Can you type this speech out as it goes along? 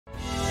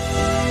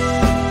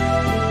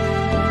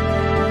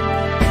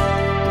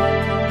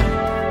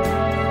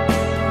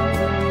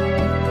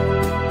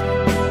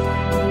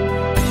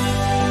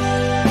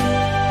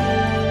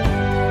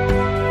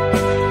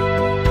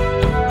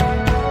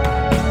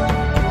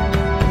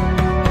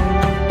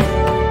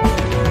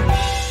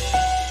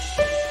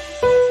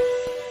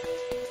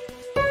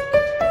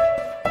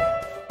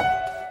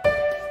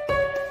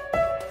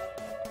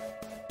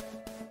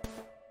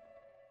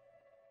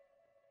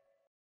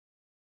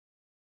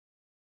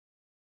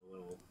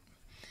little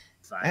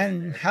side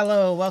And there.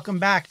 hello, welcome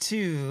back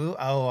to,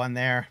 on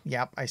there.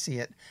 Yep, I see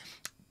it.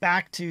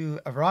 Back to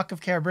A Rock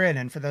of Cairbryn.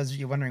 And for those of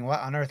you wondering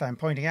what on earth I'm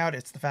pointing out,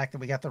 it's the fact that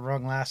we got the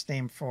wrong last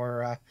name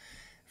for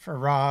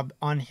Rob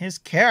on his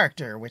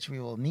character, which we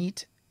will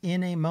meet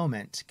in a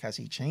moment because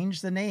he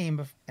changed the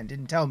name and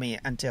didn't tell me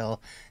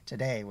until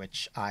today,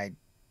 which I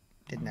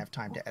didn't have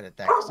time to edit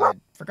that because I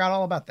forgot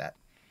all about that.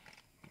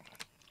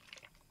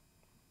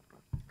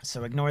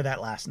 So ignore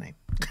that last name.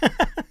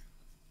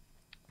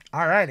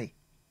 Alrighty.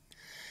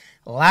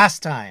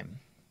 Last time,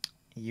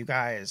 you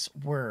guys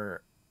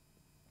were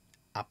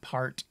a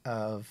part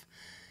of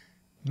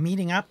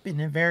meeting up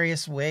in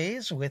various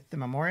ways with the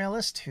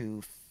memorialist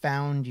who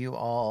found you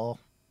all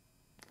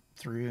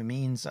through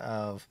means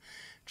of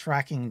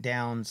tracking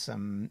down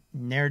some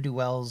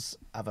ne'er-do-wells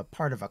of a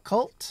part of a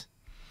cult.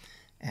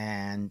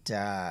 And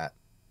the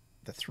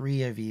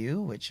three of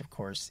you, which of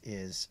course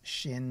is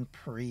Shin,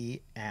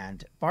 Pri,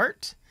 and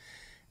Bart,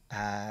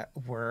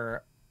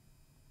 were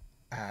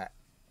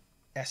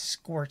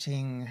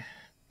escorting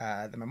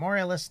the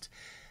memorialist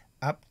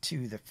up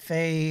to the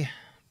Fey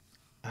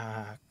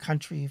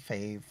country,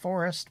 Fey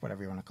forest,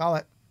 whatever you want to call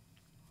it.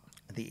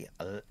 The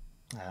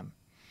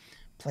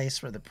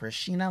place where the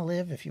Prishina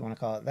live, if you want to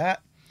call it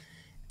that.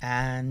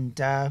 And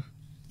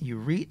you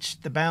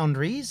reached the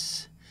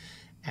boundaries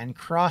and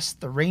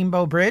crossed the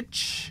Rainbow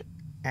Bridge.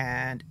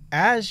 And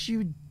as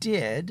you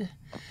did,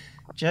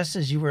 just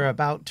as you were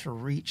about to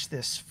reach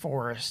this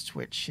forest,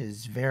 which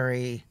is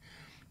very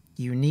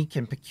unique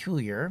and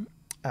peculiar,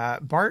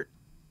 Bart,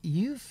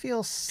 you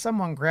feel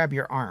someone grab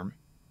your arm.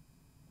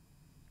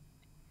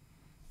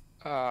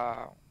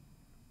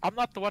 I'm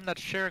not the one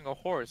that's sharing a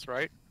horse,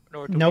 right?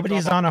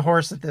 Nobody's on a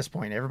horse at this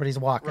point. Everybody's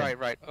walking.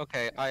 Right.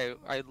 Okay,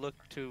 I look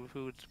to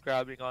who's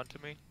grabbing onto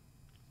me.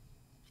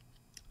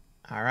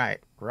 All right.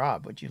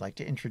 Rob, would you like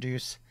to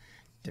introduce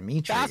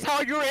Dimitri? That's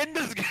how you're in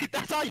this game.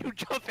 That's how you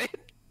jump in.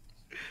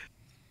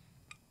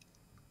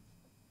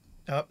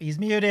 Oh, he's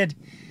muted.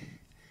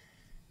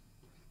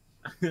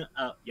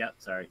 Oh, yeah,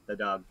 sorry, the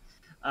dog.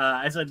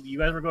 I said you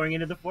guys were going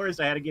into the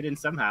forest. I had to get in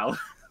somehow.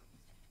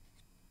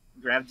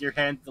 Grabbed your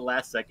hand at the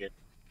last second.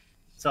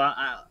 So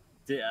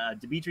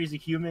Dimitri's a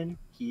human.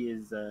 He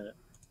is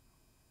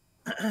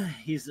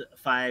he's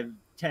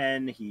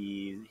 5'10".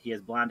 He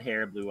has blonde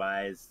hair, blue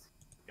eyes,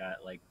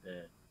 got like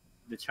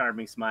the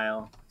charming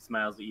smile.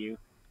 Smiles at you.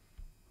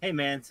 Hey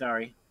man,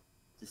 sorry,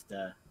 just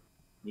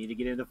need to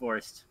get into the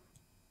forest.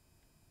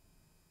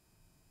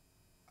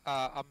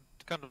 I'm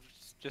kind of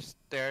just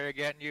staring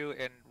at you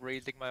and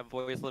raising my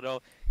voice a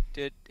little.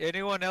 Did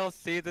anyone else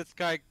see this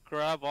guy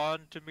grab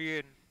onto me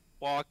and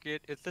walk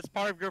it? Is this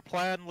part of your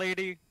plan,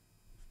 lady?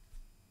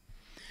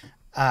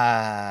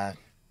 And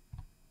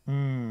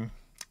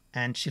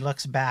she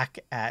looks back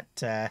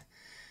at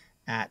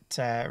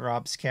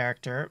Rob's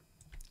character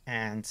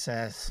and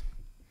says,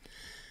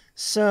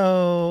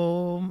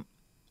 "So,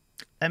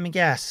 let me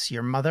guess,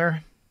 your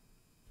mother?"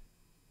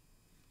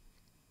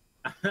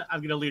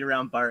 I'm gonna lean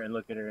around Bart and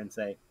look at her and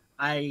say,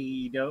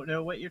 "I don't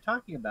know what you're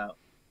talking about."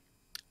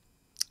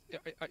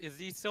 Is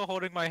he still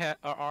holding my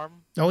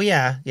arm? Oh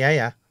yeah.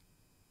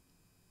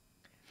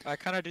 I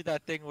kind of do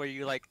that thing where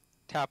you like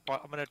tap on.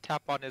 I'm gonna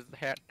tap on his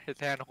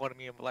hand holding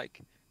me. I'm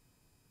like,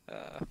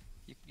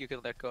 you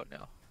can let go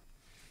now.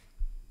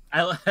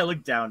 I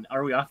look down.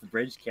 Are we off the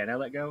bridge? Can I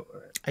let go?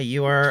 Or...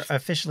 You are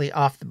officially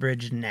off the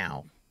bridge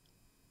now.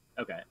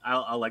 Okay,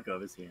 I'll let go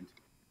of his hand.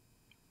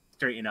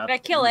 Straighten up. Did I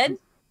kill it?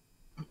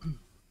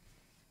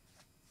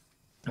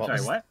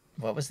 What?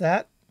 What was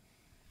that?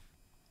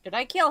 Did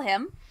I kill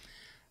him?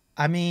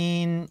 I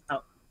mean,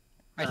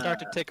 I start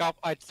to take off.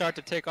 I start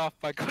to take off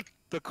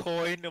the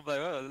coin. I'm like,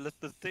 oh, let's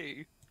just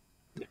see.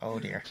 Oh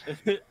dear.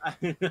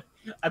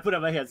 I put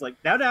up my hands like,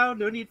 no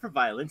need for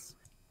violence.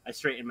 I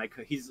straighten my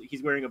coat.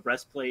 He's wearing a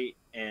breastplate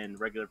and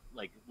regular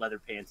like leather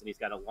pants, and he's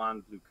got a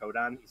long blue coat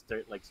on. He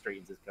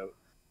straightens his coat.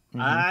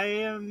 Mm-hmm.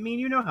 I mean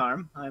you no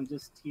harm. I'm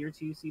just here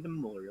to see the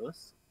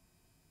memorialist.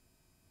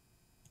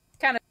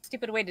 Kind of a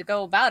stupid way to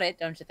go about it,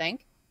 don't you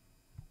think?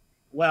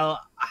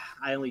 Well,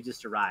 I only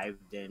just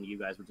arrived, and you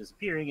guys were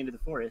disappearing into the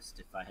forest.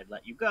 If I had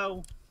let you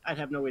go, I'd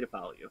have no way to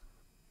follow you.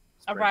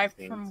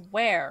 Arrived from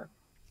where?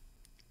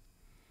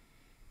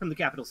 From the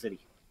capital city.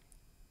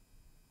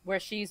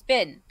 Where she's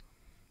been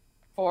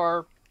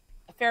for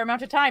a fair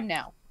amount of time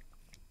now.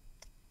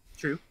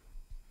 True.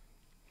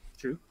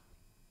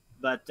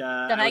 But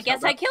then I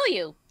guess I kill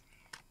you.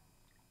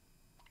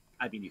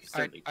 I mean, you can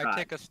certainly try. I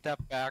take a step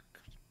back.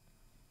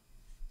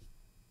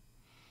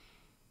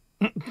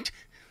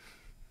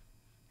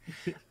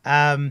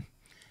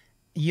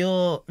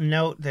 You'll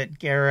note that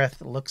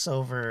Gareth looks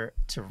over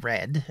to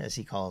Red, as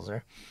he calls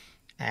her,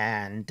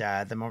 and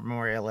the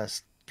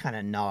memorialist kind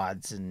of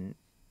nods, and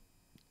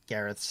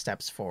Gareth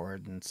steps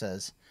forward and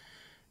says,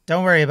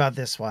 "Don't worry about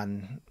this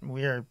one.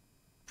 We're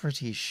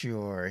pretty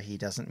sure he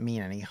doesn't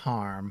mean any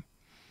harm."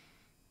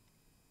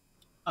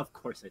 Of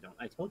course I don't.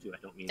 I told you I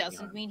don't mean any harm.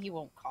 Doesn't mean he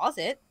won't cause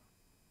it.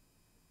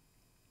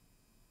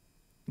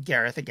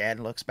 Gareth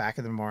again looks back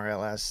at the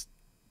memorialist.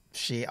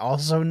 She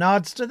also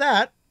nods to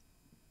that.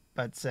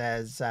 but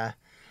says,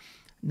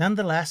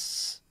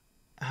 nonetheless,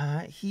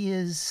 he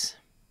is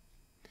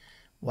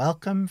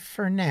welcome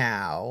for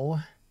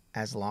now,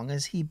 as long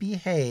as he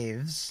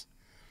behaves.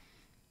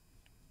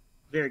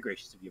 Very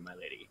gracious of you, my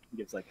lady. He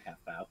gives like a half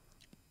bow.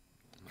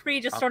 Bree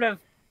just sort of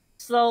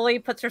slowly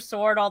puts her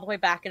sword all the way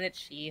back in its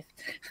sheath.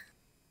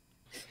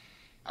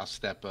 I'll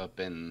step up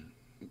and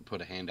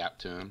put a hand out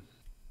to him.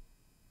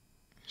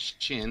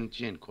 Shin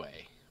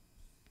Jinquei.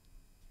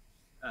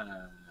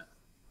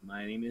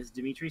 My name is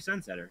Dimitri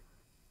Sunsetter.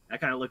 I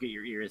kind of look at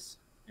your ears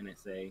and I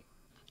say,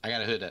 I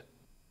got a hood up.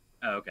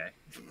 oh, okay.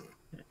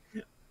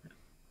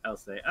 I'll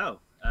say,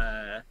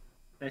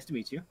 nice to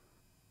meet you.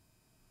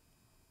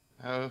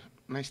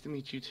 Nice to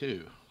meet you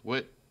too.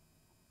 What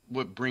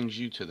brings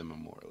you to the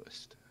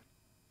Memorialist?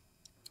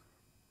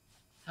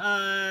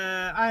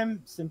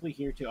 I'm simply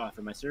here to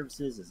offer my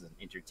services as an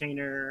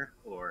entertainer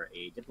or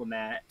a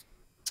diplomat,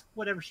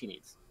 whatever she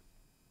needs.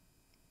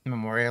 The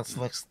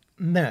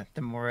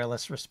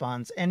Memorialist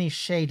responds, any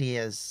shady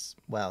as,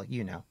 well,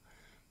 you know.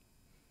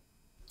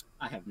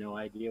 I have no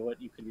idea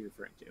what you could be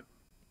referring to.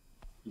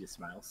 He just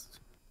smiles.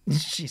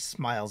 She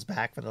smiles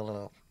back with a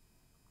little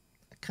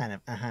kind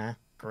of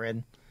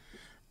grin.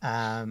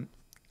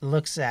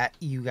 Looks at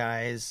you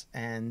guys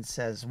and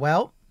says,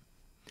 well,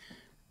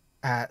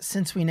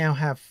 since we now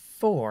have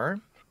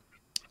 4,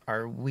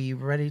 are we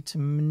ready to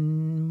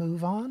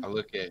move on? I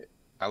look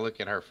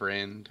at her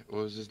friend.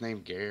 What was his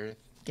name?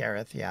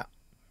 Gareth, yeah.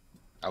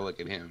 I look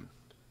at him,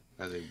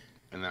 and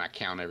then I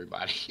count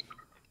everybody.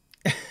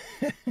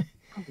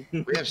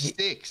 We have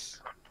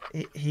 6.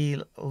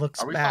 He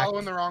looks Are we back.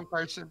 following the wrong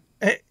person?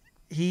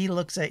 He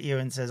looks at you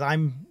and says,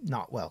 I'm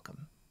not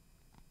welcome.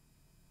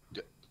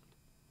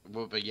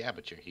 Well, but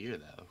you're here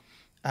though.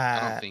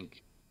 I don't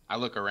think. I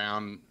look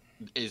around.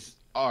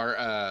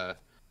 Are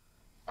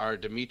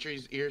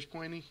Dimitri's ears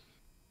pointy?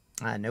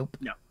 Nope.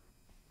 No.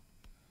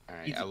 All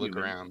right. He's I look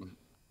human. around.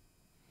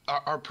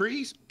 Are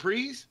Prees?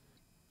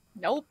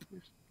 Nope.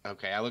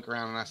 Okay. I look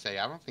around and I say,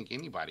 I don't think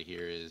anybody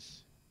here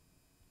is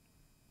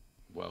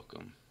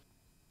welcome.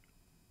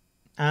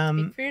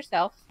 Speak for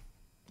yourself.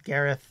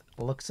 Gareth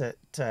looks at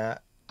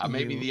I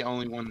may be you. the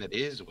only one that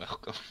is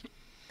welcome.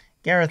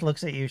 Gareth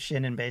looks at you,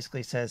 Shin, and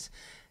basically says,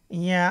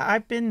 yeah,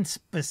 I've been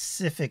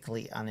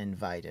specifically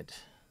uninvited.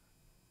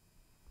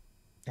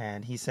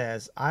 And he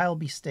says, I'll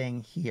be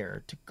staying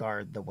here to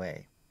guard the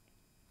way.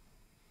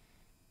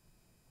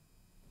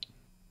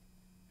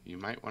 You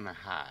might want to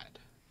hide,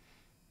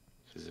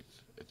 because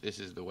if this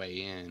is the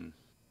way in,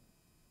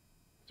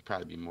 there'll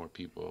probably be more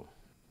people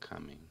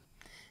coming.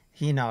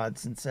 He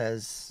nods and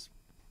says,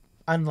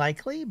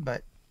 unlikely,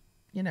 but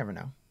you never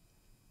know.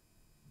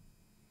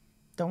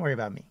 Don't worry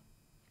about me.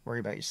 Worry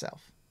about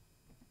yourself.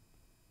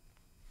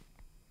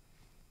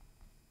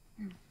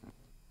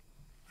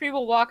 Bree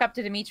will walk up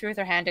to Dimitri with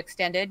her hand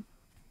extended.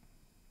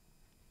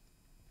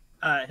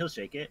 He'll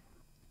shake it.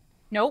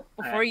 Nope.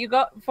 Before you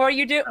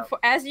do,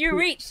 as you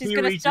reach, she's He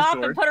going to reaches stop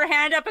forward. and put her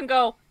hand up and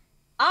go,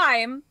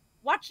 I'm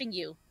watching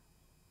you.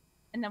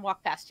 And then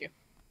walk past you.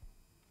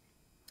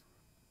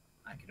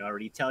 I can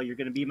already tell you're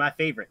going to be my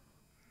favorite.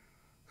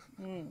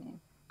 I'm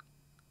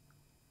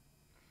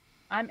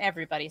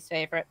everybody's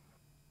favorite.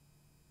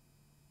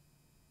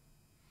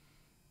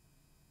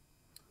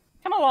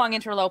 Come along,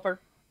 interloper.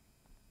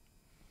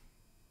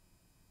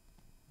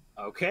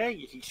 Okay,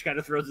 he just kind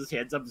of throws his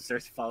hands up and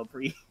starts to follow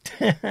Bree.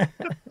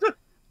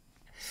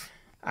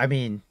 I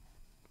mean,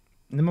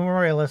 the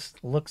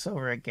Memorialist looks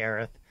over at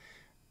Gareth,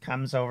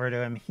 comes over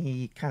to him.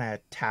 He kind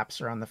of taps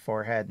her on the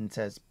forehead and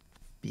says,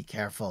 be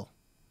careful.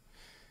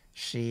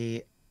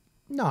 She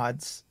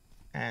nods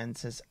and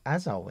says,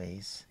 as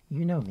always,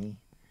 you know me.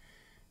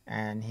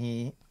 And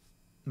he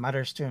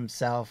mutters to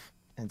himself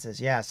and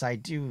says, yes, I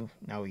do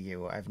know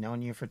you. I've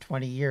known you for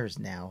 20 years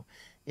now,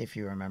 if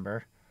you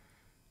remember.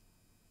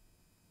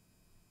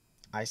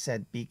 I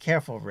said, be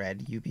careful,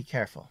 Red. You be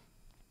careful.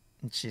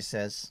 And she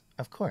says,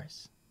 of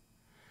course.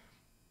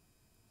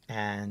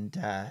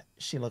 And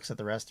she looks at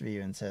the rest of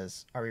you and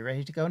says, are we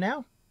ready to go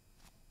now?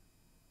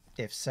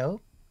 If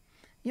so,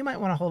 you might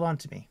want to hold on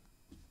to me.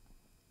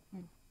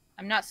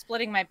 I'm not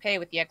splitting my pay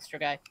with the extra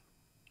guy.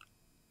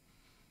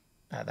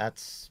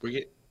 That's...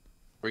 We're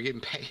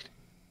getting paid.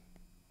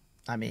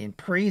 I mean,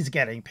 Pree's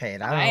getting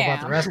paid. I don't know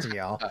about the rest of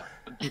y'all.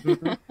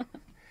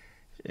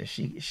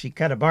 She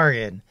cut a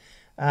bargain.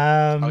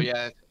 Oh,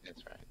 yeah,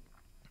 that's right.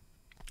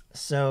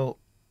 So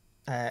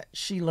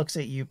she looks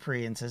at you,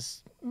 Pre, and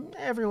says,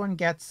 everyone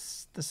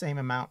gets the same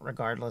amount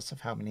regardless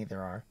of how many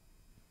there are.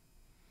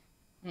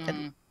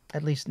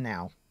 At least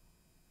now.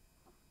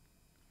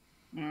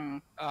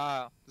 0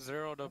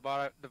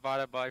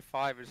 divided by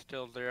 5 is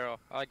still 0.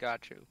 I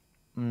got you.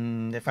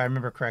 If I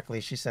remember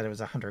correctly, she said it was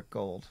 100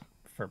 gold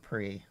for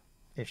Pre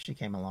if she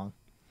came along.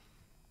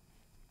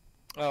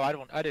 Oh,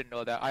 I didn't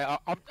know that.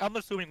 I'm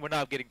assuming we're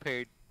not getting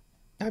paid.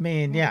 I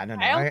mean, yeah, no.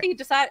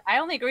 I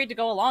only agreed to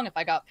go along if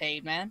I got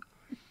paid, man.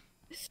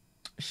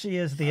 She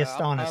is the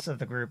Astonis of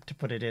the group, to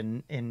put it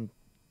in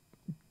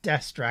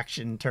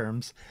distraction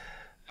terms.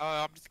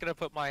 I'm just gonna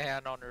put my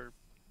hand on her,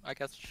 I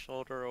guess,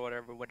 shoulder or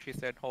whatever when she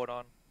said, "Hold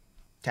on."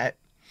 Okay.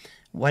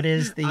 What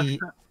is the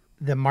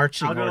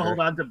marching I'll go order? hold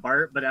on to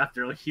Bart, but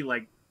after he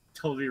like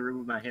told me to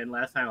remove my hand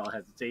last time, I'll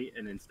hesitate,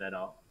 and instead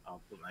I'll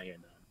put my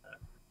hand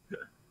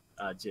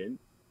on Jin.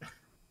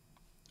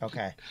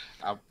 Okay.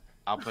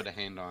 I'll put a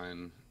hand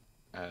on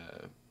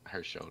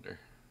her shoulder,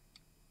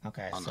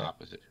 Okay. on the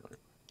opposite shoulder.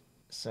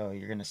 So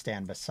you're gonna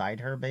stand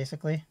beside her,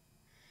 basically,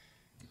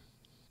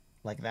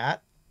 like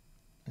that.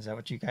 Is that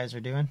what you guys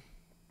are doing?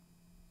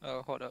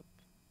 Oh, hold up.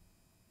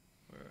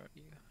 Where are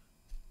you?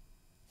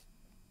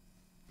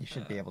 You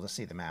should be able to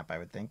see the map, I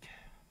would think.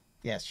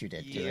 Yes, you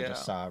did, because I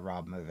just saw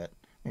Rob move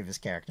his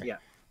character. Yeah.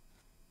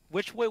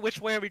 Which way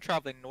are we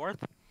traveling?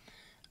 North?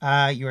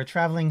 You are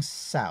traveling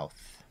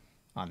south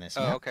on this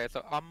Oh, map. okay.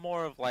 So I'm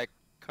more of like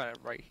kind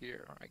of right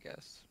here, I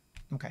guess.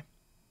 Okay.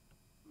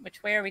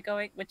 Which way are we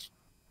going? Which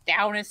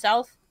down is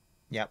south?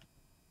 Yep.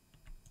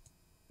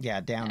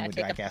 Yeah, down would,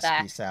 take I up the guess, be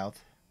back.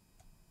 south.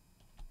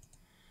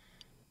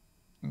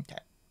 Okay.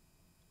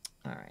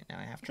 All right, now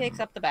I have to... Takes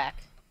up the back.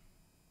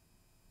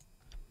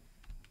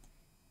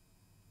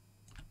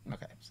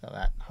 Okay, so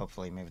that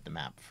hopefully moved the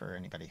map for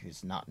anybody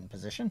who's not in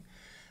position.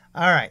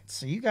 All right,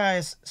 so you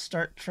guys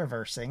start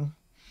traversing.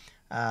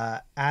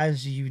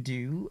 As you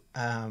do,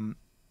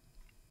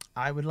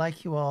 I would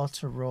like you all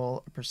to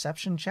roll a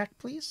perception check,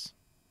 please.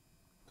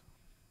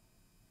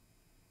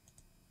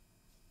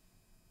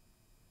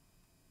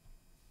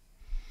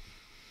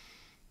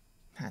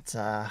 That's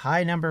a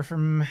high number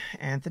from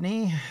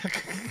Anthony.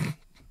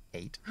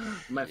 8.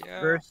 My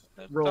Yeah, first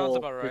that sounds roll.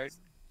 about right.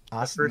 My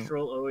Austin, first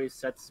roll always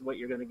sets what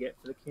you're gonna get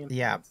for the campaign.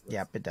 yeah,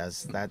 yep, it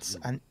does. That's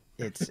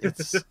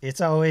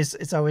it's always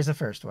the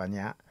first one,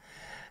 yeah.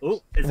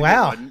 Oh, it's a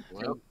Wow. good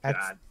one. Oh,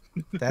 That's- God.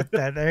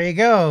 That there you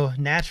go.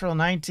 Natural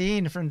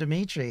 19 from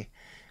Dimitri,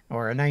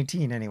 or a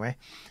 19 anyway.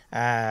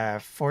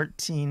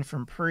 14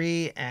 from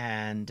Pri,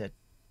 and a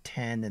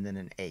 10, and then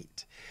an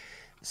 8.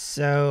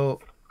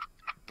 So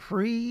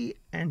Pri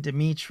and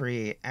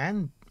Dimitri,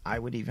 and I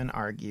would even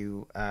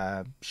argue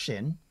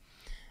Shin,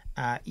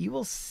 you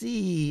will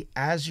see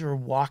as you're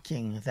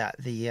walking that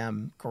the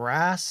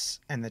grass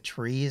and the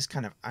trees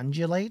kind of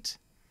undulate.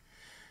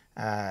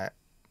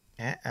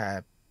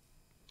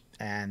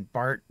 And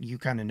Bart, you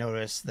kind of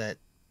notice that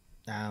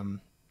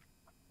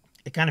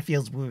it kind of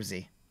feels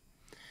woozy.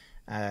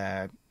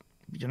 You're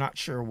not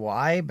sure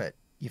why, but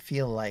you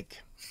feel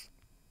like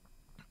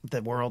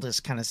the world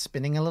is kind of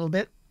spinning a little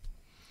bit.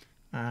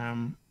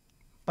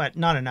 But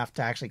not enough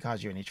to actually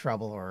cause you any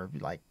trouble or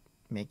like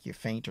make you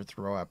faint or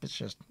throw up. It's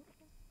just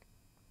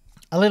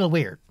a little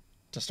weird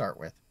to start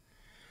with.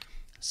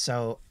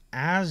 So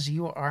as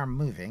you are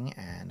moving,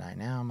 and I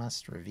now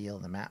must reveal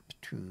the map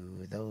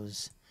to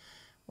those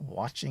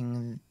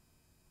watching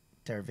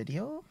their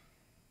video.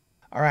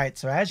 All right,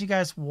 so as you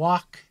guys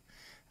walk,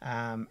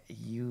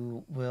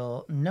 you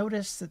will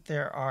notice that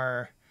there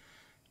are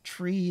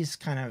trees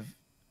kind of,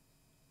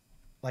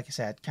 like I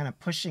said, kind of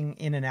pushing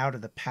in and out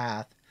of the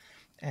path.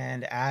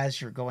 And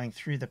as you're going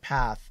through the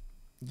path,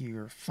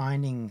 you're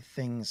finding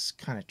things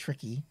kind of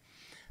tricky.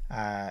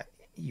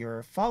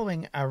 You're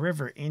following a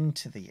river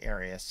into the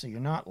area, so you're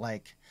not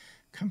like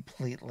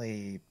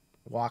completely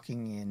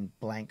walking in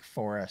blank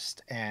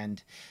forest.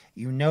 And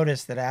you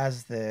notice that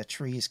as the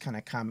trees kind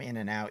of come in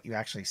and out, you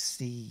actually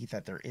see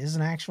that there is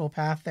an actual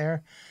path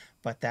there,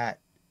 but that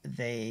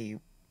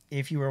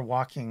if you were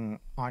walking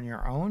on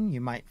your own,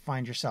 you might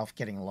find yourself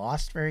getting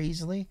lost very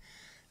easily.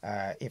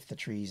 If the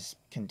trees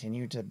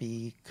continue to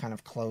be kind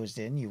of closed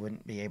in, you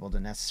wouldn't be able to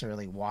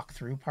necessarily walk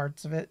through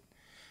parts of it,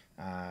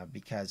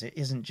 because it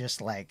isn't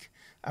just like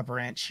a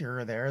branch here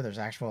or there. There's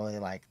actually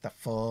like the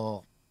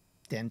full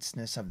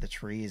denseness of the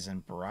trees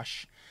and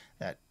brush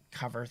that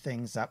cover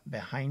things up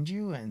behind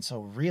you. And so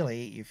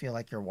really you feel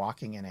like you're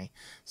walking in a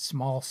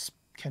small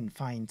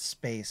confined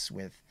space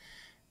with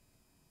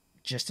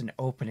just an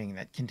opening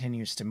that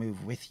continues to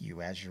move with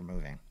you as you're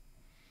moving.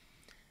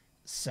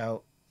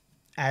 So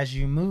as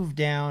you move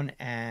down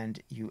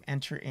and you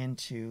enter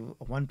into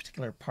one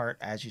particular part,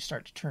 as you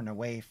start to turn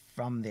away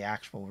from the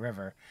actual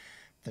river,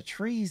 the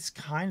trees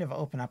kind of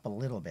open up a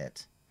little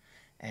bit,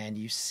 and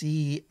you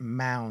see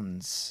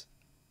mounds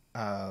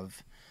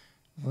of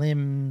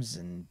limbs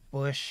and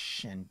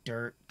bush and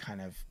dirt kind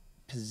of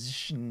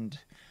positioned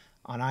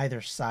on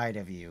either side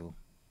of you.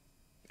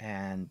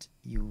 And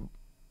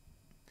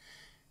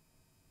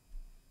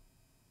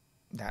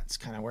that's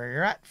kind of where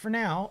you're at for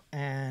now.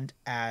 And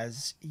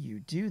as you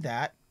do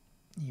that,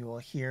 you will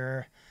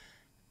hear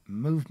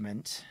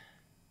movement.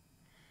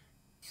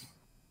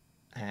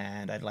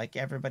 And I'd like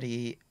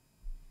everybody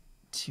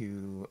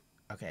to...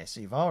 Okay, so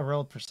you've all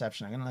rolled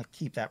perception. I'm going to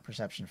keep that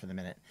perception for the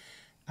minute.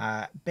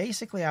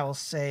 Basically, I will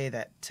say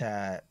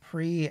that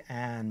Pri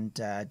and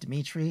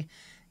Dimitri,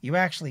 you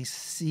actually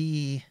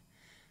see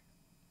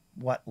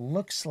what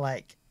looks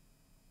like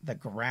the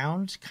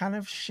ground kind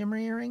of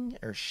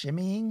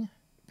shimmying,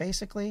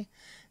 basically,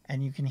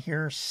 and you can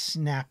hear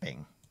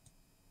snapping.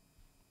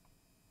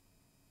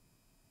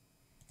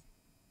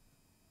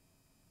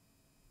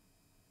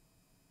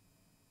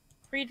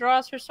 Pri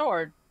draws her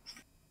sword.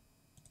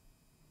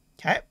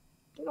 Okay.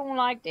 I don't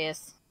like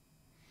this.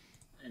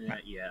 And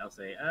yeah, I'll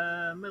say,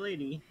 my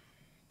lady,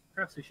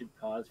 perhaps we should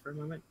pause for a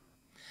moment.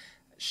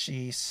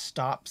 She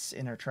stops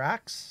in her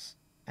tracks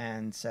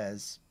and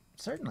says,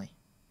 "Certainly."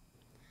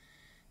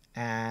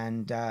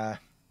 And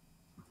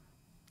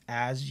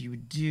as you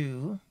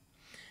do,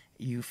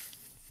 you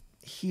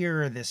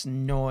hear this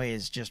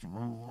noise just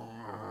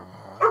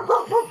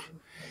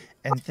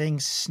and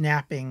things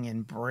snapping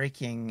and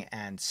breaking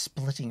and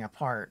splitting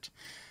apart,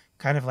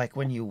 kind of like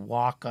when you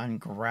walk on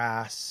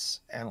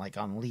grass and like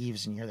on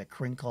leaves and you hear the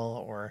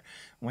crinkle, or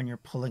when you're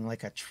pulling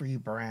like a tree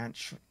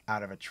branch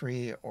out of a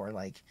tree, or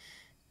like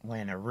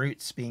when a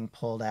root's being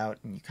pulled out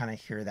and you kind of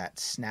hear that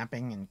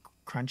snapping and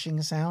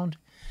crunching sound.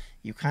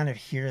 You kind of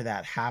hear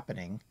that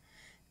happening.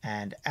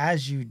 And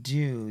as you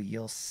do,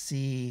 you'll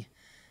see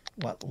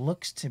what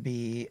looks to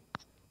be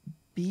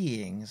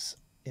beings,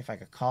 if I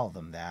could call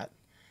them that,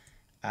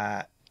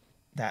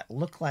 that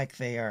look like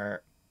they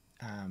are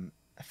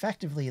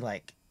effectively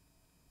like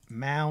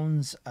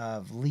mounds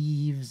of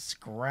leaves,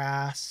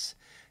 grass,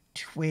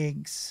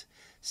 twigs,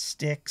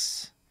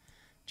 sticks,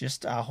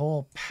 just a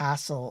whole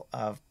passel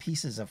of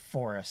pieces of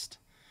forest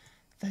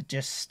that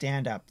just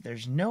stand up.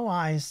 There's no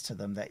eyes to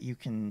them that you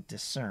can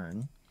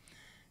discern,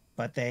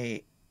 but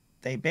they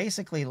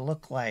basically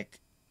look like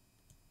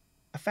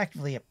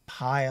effectively a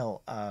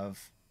pile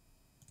of,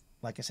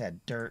 like I said,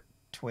 dirt,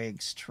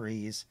 twigs,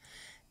 trees,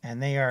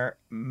 and they are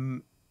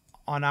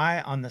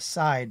on the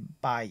side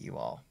by you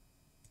all.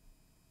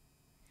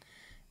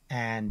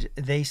 And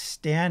they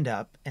stand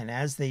up, and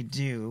as they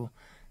do,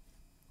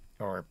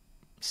 or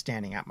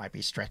standing up might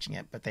be stretching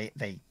it, but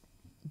they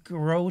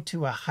grow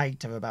to a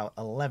height of about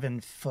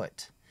 11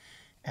 foot,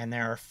 and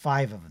there are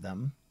 5 of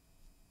them.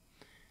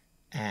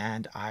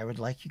 And I would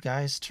like you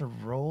guys to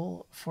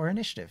roll for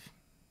initiative.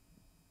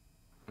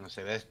 I'm gonna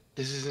say that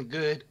this isn't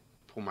good.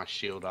 Pull my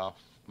shield off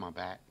my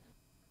back.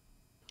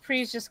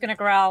 Pree's just gonna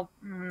growl,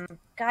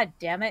 God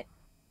damn it.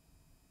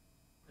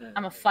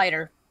 I'm a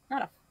fighter,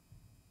 not a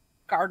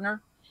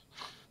gardener.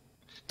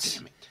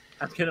 Damn it.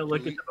 I'm gonna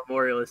look at the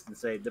memorialist and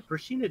say, the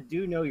Prashina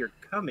do know you're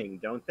coming,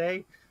 don't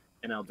they?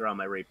 And I'll draw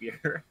my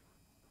rapier.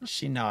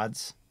 She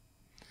nods.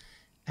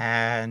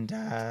 And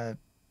that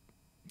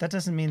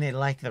doesn't mean they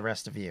like the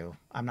rest of you.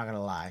 I'm not going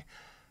to lie.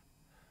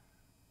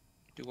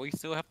 Do we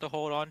still have to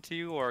hold on to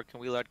you, or can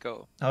we let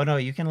go? Oh, no,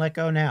 you can let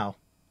go now.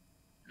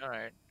 All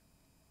right.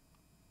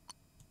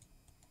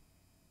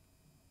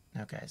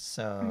 Okay,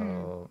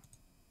 so...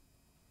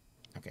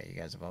 Okay, you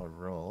guys have all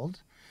rolled.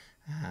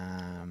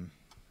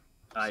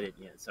 I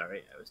didn't yet.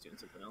 Sorry, I was doing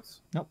something else.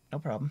 Nope, no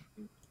problem.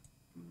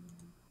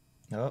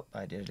 Nope,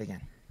 I did it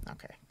again.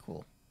 Okay,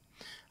 cool.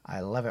 I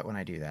love it when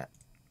I do that.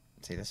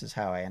 See, this is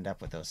how I end up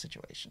with those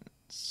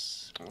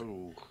situations.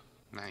 Oh,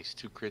 nice.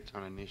 2 crits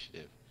on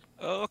initiative.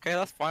 Oh, okay,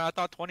 that's fine. I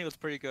thought 20 was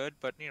pretty good,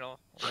 but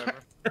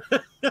whatever.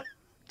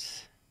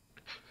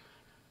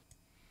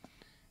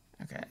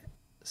 Okay,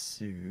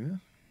 so...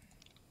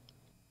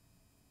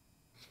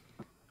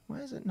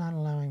 Why is it not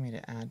allowing me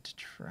to add to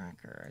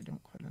tracker? I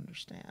don't quite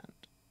understand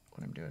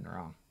what I'm doing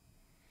wrong.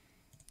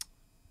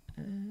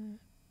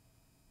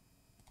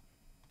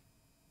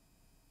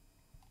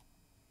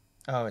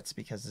 Oh, it's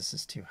because this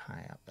is too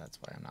high up. That's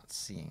why I'm not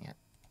seeing it.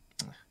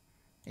 Ugh.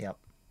 Yep.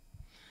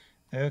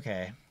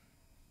 Okay.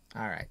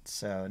 All right.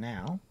 So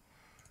now,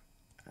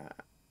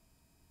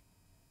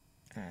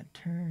 add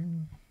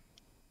turn.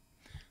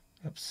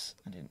 Oops,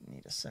 I didn't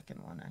need a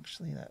second one.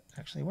 Actually, that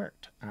actually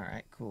worked. All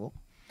right, cool.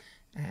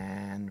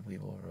 And we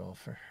will roll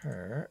for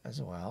her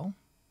as well.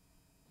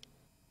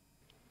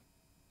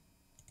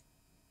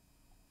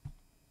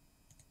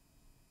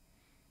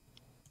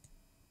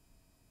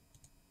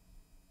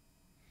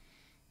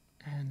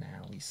 And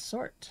now we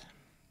sort.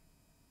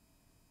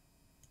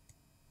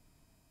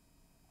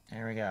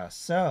 There we go.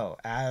 So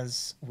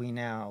as we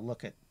now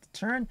look at the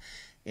turn,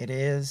 it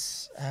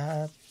is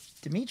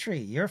Dimitri,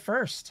 you're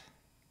first.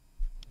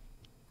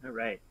 All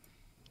right.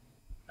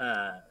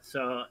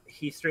 So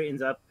he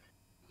straightens up.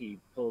 He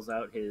pulls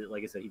out his,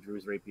 like I said, he drew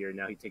his rapier.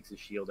 Now he takes his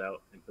shield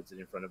out and puts it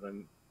in front of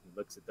him. He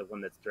looks at the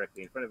one that's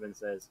directly in front of him and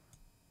says,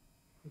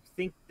 "You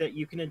think that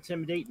you can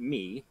intimidate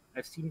me?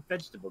 I've seen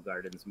vegetable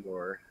gardens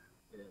more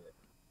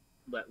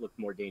that look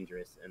more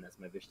dangerous," and that's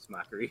my vicious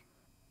mockery.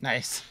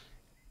 Nice.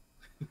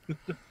 So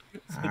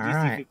All DC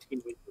right.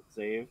 15 wisdom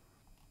save.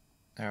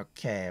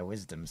 Okay, a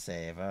wisdom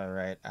save. All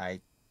right.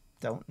 I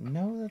don't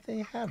know that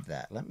they have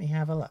that. Let me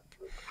have a look.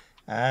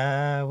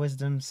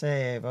 Wisdom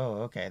save.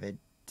 Oh, okay. They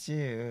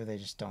do. They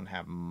just don't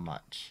have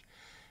much.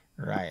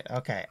 Right.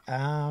 Okay.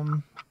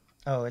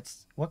 Oh,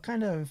 it's what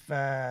kind of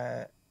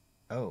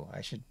oh,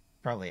 I should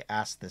probably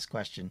ask this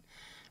question.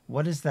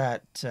 What is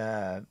that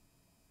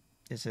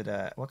is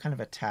it what kind of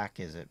attack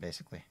is it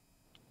basically?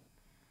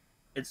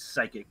 It's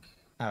psychic.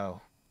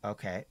 Oh,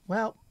 okay.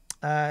 Well,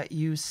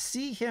 you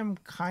see him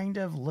kind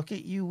of look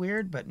at you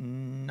weird, but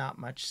not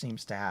much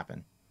seems to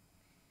happen.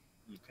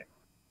 Okay.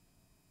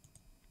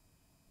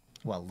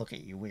 Well, look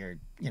at you weird,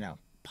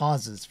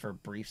 pauses for a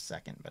brief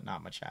second, but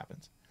not much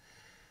happens.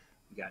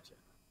 Gotcha.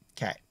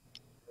 Okay.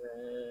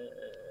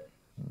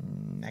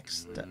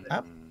 Next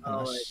up. All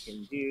I unless-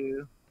 can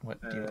do What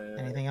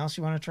anything else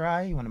you want to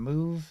try? You want to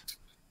move?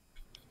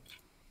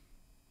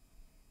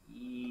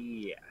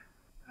 Yeah,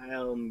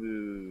 I'll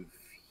move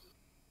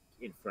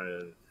in front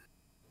of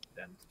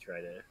them to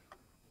try to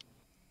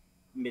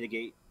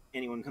mitigate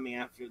anyone coming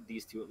after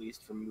these two, at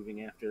least, from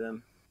moving after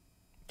them.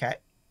 Okay.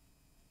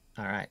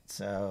 All right.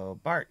 So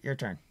Bart, your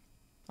turn.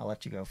 I'll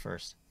let you go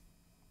first.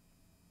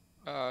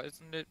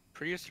 Isn't it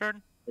Priest's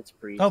turn? It's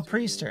Priest. Oh,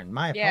 Priest's turn.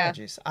 My Yeah.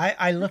 apologies.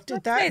 I looked at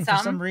Let's that, say and for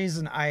some something.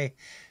 reason I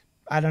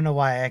don't know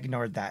why I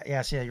ignored that.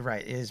 Yes, yeah, you're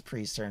right. It is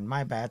Priest's turn.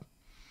 My bad.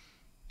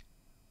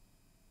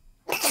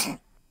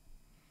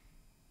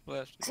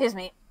 Bless you. Excuse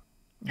me.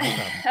 No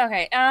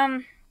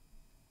problem.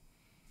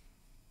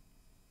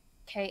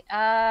 Okay. Okay.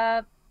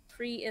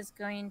 Pri is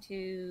going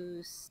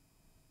to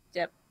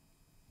step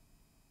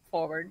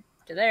forward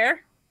to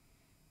there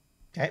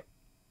Okay.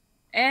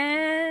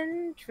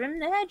 and trim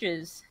the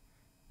hedges.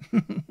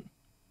 If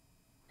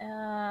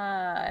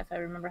I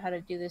remember how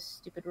to do this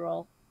stupid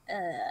roll.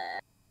 There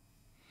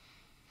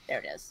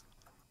it is.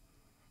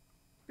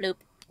 Bloop.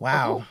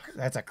 Wow,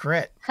 that's a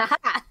crit.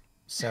 Haha.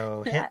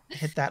 So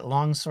hit that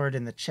longsword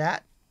in the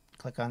chat.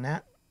 Click on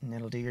that, and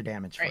it'll do your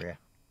damage for Right. you.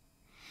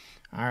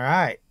 All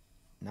right.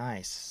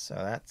 Nice. So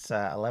that's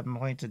 11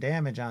 points of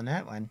damage on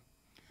that one.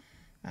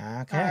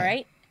 Okay. All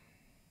right.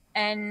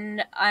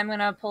 And I'm going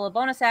to pull a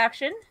bonus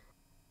action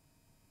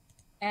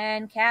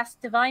and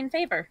cast Divine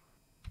Favor.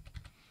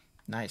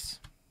 Nice.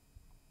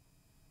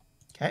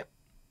 Okay.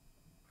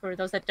 For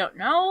those that don't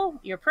know,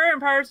 your prayer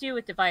empowers you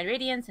with Divine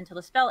Radiance. Until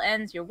the spell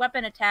ends, your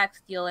weapon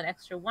attacks deal an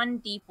extra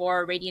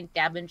 1d4 radiant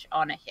damage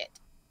on a hit.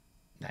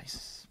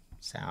 Nice.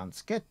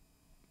 Sounds good.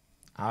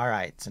 All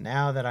right. So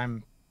now that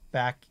I'm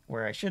back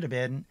where I should have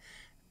been,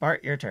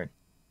 Bart, your turn.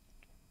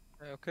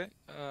 Okay.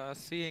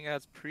 Seeing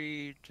as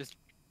Pri just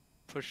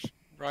pushed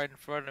right in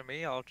front of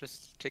me, I'll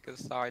just take a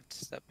side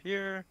step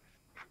here,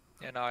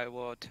 and I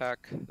will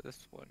attack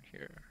this one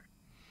here.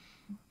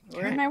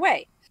 You're in my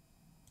way.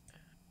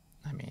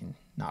 I mean,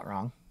 not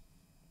wrong.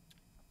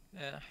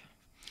 Yeah.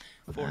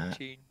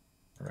 14.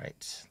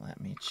 Right. Let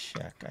me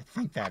check. I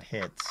think that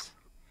hits.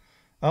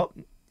 Oh,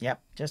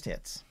 yep. Just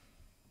hits.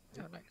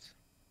 Oh, nice.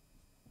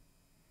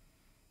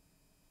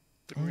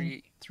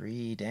 3.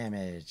 3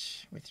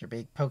 damage with your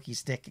big pokey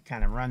stick. It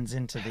kind of runs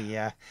into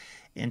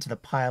the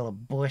pile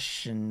of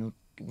bush and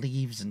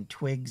leaves and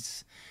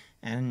twigs,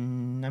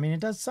 and I mean it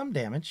does some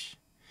damage,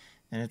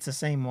 and it's the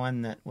same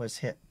one that was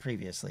hit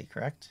previously,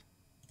 correct?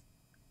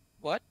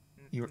 What?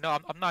 You- No,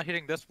 I'm not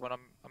hitting this one. I'm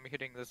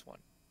hitting this one.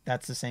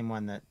 That's the same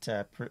one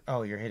that.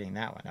 Oh, you're hitting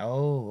that one.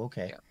 Oh,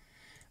 okay. Yeah.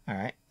 All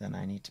right, then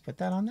I need to put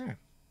that on there.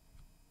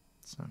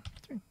 So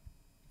 3.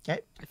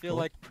 Okay. I feel Cool.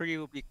 like Pri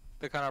will be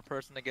the kind of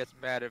person that gets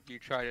mad if you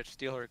try to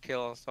steal her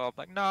kill. So I'm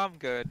like, no, I'm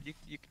good. You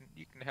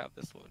can have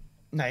this one.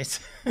 Nice.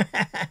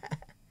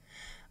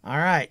 All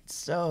right.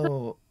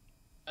 So.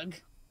 Ugh.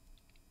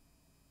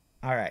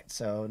 All right.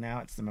 So now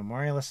it's the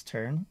memorialist's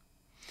turn.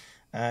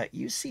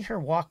 You see her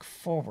walk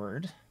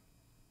forward,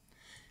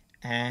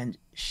 and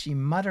she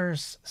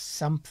mutters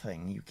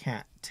something. You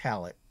can't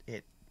tell it.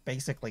 It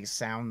basically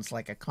sounds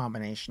like a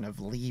combination of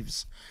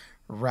leaves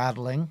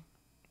rattling,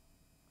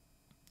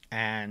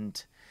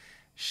 and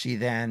she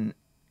then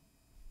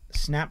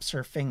snaps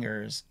her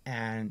fingers,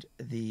 and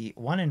the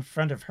one in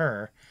front of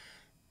her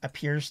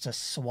appears to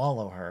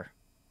swallow her,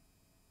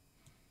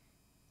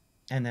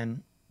 and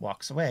then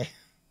walks away.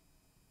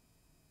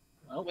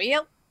 Well,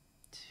 Well,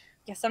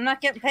 guess I'm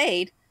not getting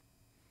paid.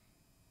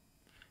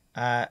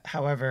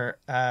 However,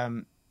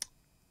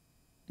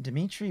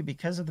 Dimitri,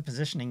 because of the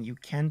positioning, you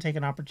can take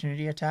an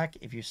opportunity attack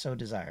if you so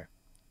desire,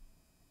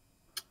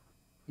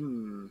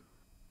 because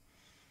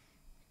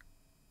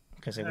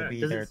it would be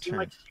does their it seem turn.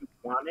 like she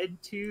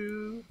wanted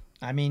to?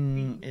 I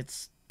mean,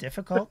 it's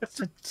difficult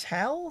to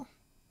tell.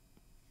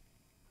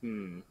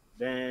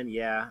 Then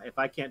yeah, if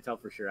I can't tell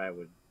for sure, I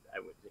would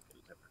take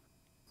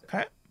it.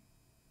 Okay.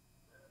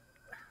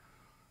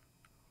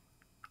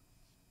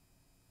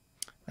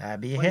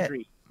 That'd be a hit.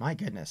 23 My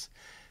goodness.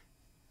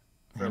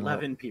 for And we'll-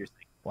 11 piercing.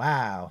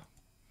 Wow.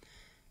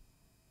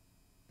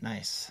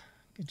 Nice.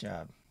 Good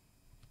job.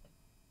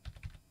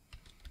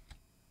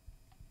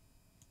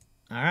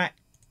 All right.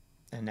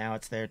 And now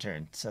it's their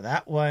turn. So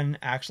that one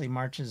actually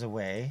marches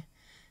away.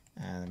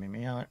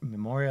 The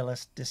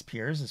memorialist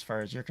disappears as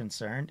far as you're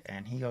concerned,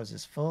 and he goes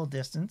his full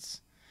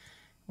distance,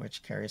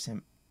 which carries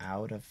him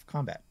out of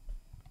combat.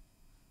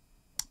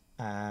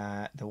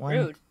 The one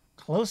Rude.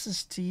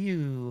 closest to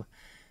you,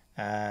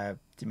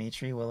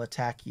 Dimitri, will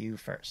attack you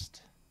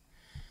first.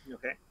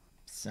 Okay.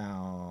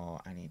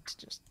 So I need to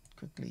just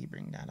quickly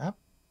bring that up.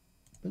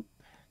 Boop.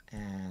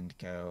 And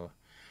go.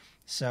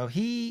 So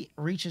he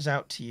reaches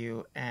out to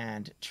you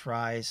and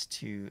tries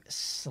to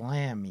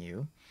slam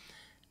you.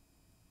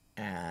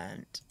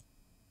 And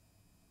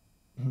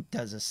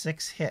does a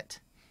 6 hit.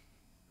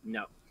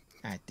 No.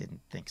 I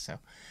didn't think so.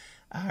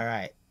 All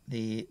right.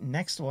 The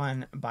next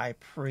one by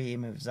Pri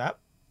moves up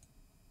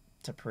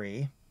to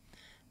Pri.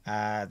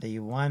 The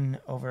one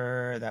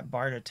over that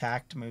Bart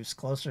attacked moves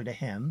closer to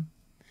him.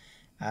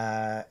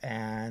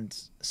 And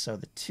so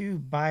the 2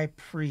 by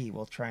Pre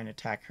will try and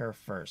attack her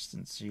first,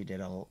 since she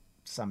did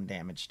some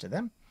damage to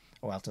them.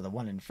 Well, to the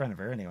one in front of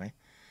her, anyway.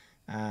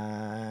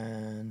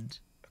 And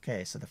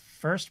okay, so the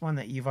first one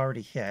that you've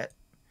already hit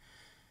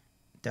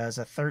does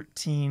a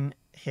 13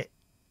 hit.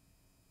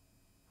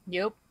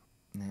 Nope.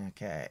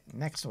 Okay,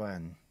 next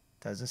one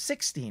does a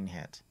 16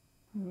 hit.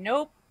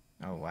 Nope.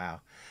 Oh, wow.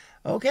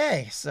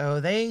 Okay,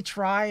 so they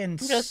try and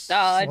Just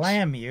dodge.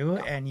 slam you,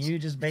 and you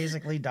just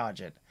basically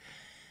dodge it.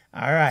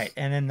 All right,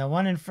 and then the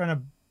one in front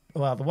of,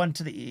 well, the one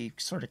to the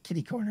sort of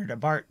kitty corner to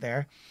Bart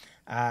there,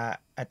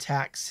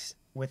 attacks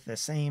with the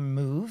same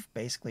move,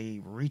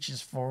 basically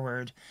reaches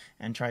forward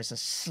and tries to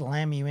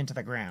slam you into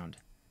the ground.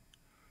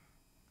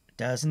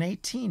 Does an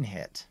 18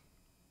 hit?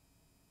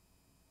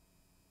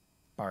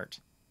 Bart.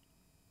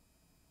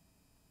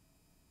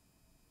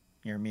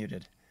 You're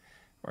muted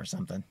or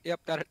something.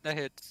 Yep, that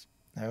hits.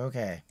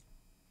 Okay.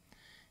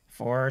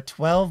 For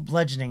 12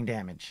 bludgeoning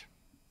damage.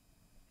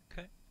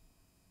 Okay.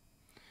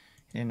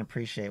 He didn't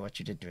appreciate what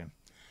you did to him.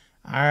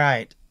 All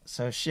right.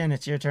 So, Shin,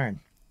 it's your turn.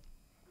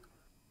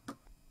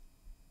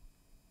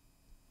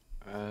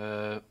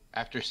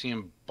 After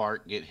seeing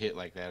Bart get hit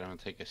like that, I'm gonna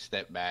take a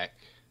step back,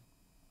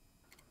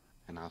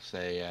 and I'll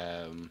say,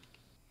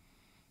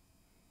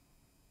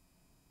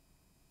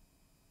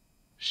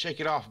 "Shake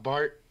it off,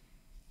 Bart."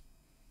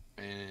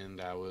 And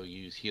I will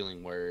use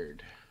Healing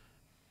Word.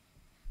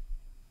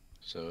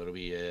 So it'll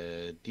be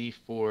a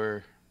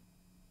D4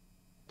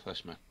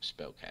 plus my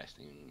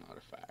spellcasting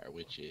modifier,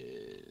 which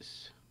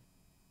is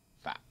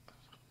 5.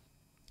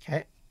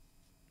 Okay.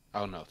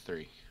 Oh no,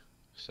 3.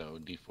 So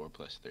D4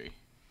 plus 3.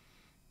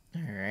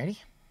 Alrighty.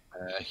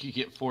 You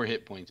get 4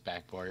 hit points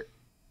back, Bart.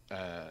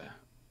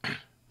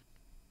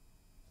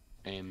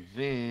 And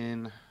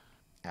then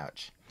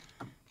Ouch.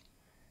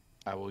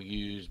 I will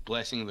use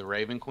Blessing the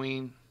Raven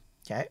Queen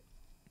Okay.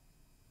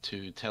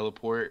 to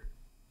teleport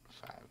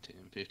 5, 10,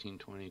 15,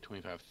 20,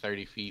 25,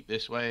 30 feet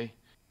this way.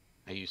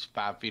 I use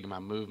 5 feet of my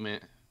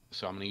movement,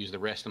 so I'm going to use the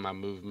rest of my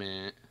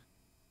movement.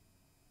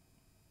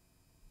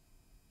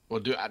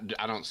 Well,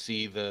 I don't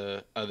see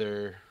the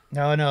other...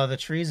 No, the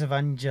trees have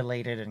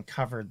undulated and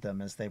covered them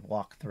as they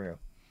walk through.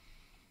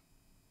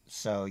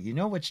 So you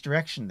know which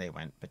direction they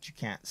went, but you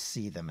can't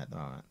see them at the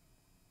moment.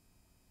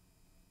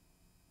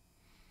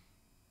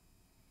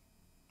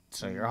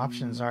 So your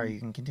options are you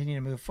can continue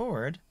to move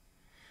forward,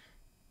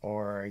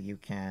 or you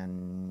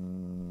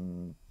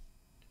can...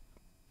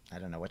 I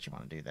don't know what you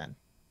want to do then.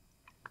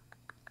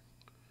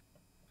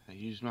 I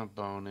use my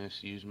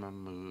bonus, use my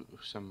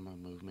some of my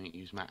movement,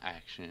 use my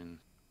action.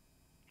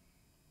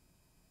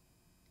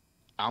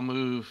 I'll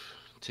move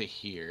to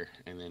here,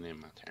 and then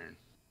end my turn.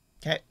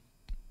 Okay.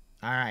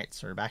 All right,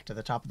 so we're back to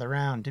the top of the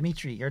round.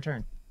 Dimitri, your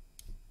turn.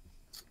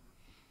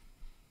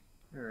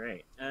 All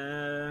right.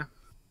 Well,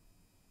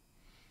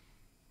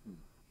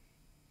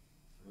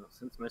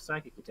 since my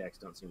psychic attacks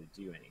don't seem to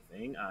do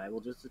anything, I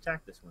will just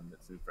attack this one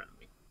that's in front of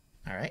me.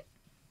 All right.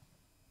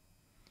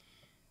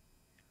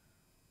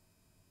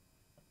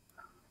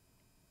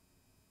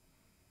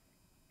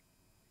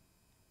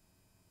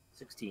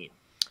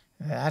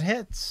 That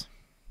hits.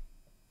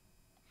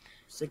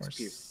 6 For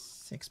pierce.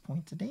 6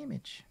 points of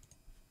damage.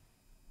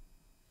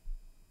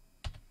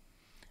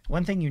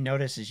 One thing you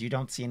notice is you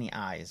don't see any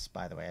eyes,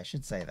 by the way. I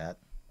should say that.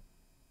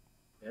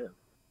 Yeah.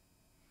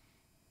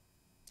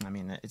 I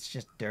mean, it's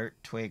just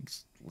dirt,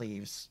 twigs,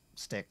 leaves,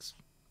 sticks,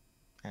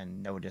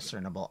 and no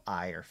discernible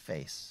eye or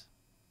face.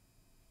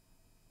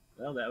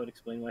 Well, that would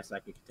explain why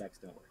psychic attacks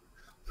don't work.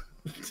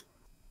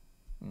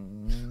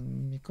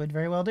 You could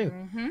very well do.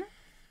 Mm-hmm.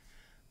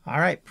 All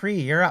right, Pre,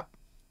 you're up.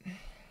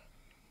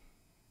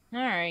 All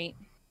right.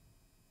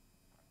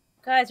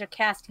 Guys are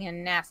casting a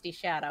nasty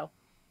shadow.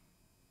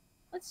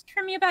 Let's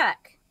trim you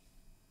back.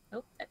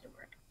 Oh, that didn't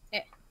work.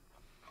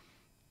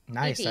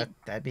 Nice. 18.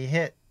 That'd be a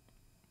hit.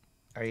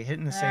 Are you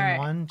hitting the same right.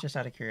 one? Just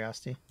out of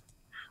curiosity.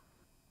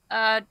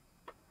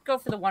 Go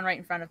for the one right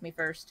in front of me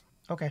first.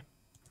 Okay.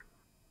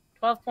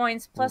 12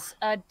 points plus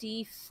a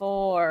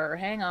D4.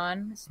 Hang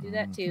on. Let's do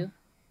that too.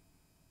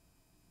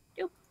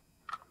 Doop.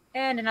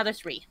 And another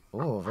 3.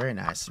 Oh, very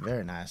nice.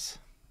 Very nice.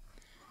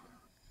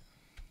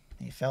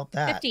 You felt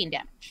that. 15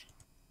 damage.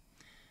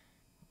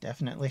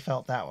 Definitely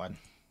felt that one.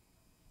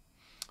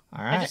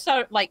 All right. I just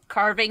started like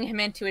carving him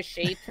into a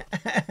shape.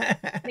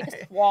 Like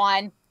a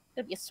swan.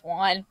 It'll be a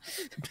swan.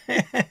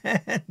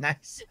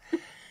 Nice.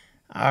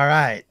 All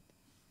right.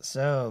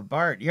 So,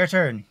 Bart, your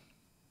turn.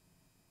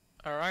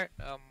 All right,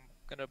 I'm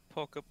gonna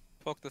poke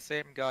the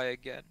same guy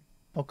again.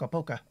 Poka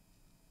poka.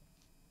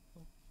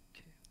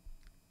 Okay.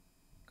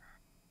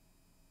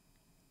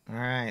 All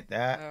right.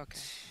 That Okay.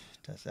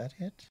 does that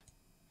hit?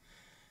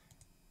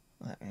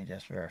 Let me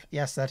just verify.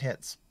 Yes, that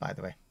hits, by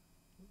the way.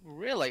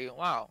 Really?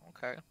 Wow.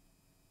 Okay.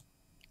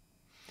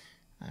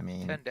 I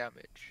mean, 10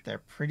 damage. they're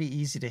pretty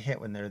easy to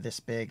hit when they're this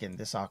big and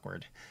this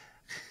awkward.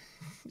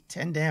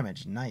 10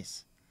 damage.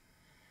 Nice.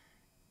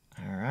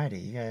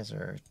 Alrighty, you guys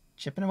are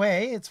chipping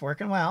away. It's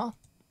working well.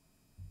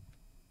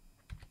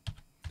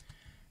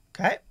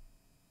 Okay.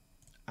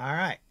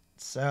 Alright,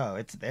 so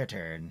it's their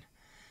turn.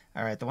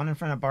 All right, the one in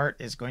front of Bart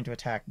is going to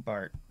attack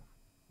Bart.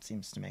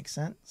 Seems to make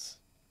sense.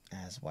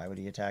 As why would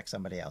he attack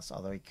somebody else?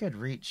 Although he could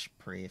reach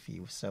Pre if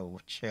he so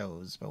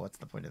chose, but what's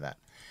the point of that?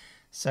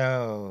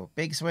 So,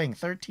 big swing.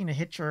 13 to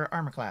hit your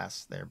armor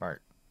class there,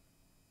 Bart.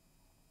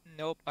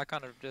 Nope, I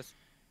kind of just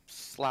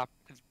slapped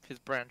his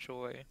branch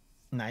away.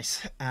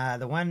 Nice.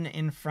 The one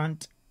in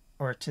front,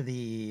 or to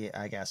the,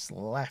 I guess,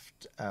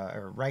 left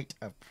or right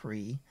of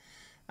Pre,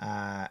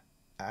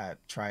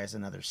 tries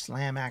another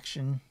slam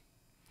action.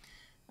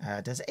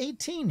 Does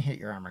 18 hit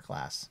your armor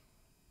class?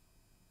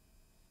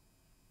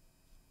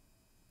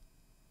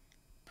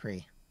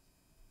 Pre.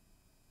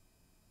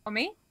 Oh,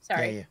 me?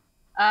 Sorry.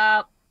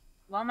 Yeah,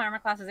 Well, my armor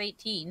class is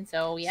 18,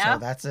 so yeah.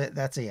 So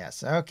that's a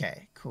yes.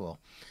 Okay, cool.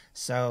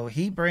 So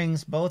he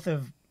brings both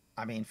of,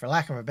 I mean, for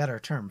lack of a better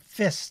term,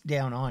 fists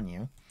down on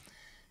you,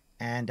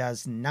 and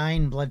does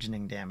 9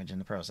 bludgeoning damage in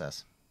the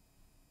process.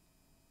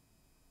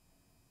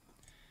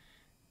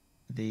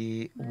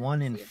 The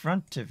one in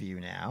front of you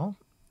now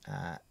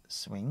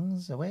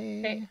swings away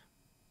Okay.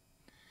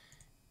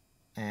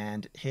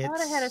 and I hits thought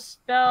I had a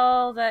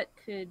spell that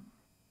could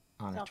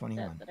on a stop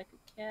 21. that I could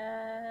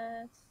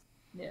cast.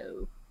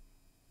 No.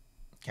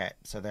 Okay,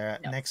 so the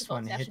No, next it's a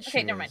one bonus hits action. Okay,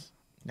 you. never mind.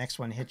 Next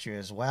one hits you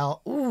as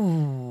well.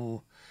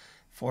 Ooh,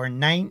 for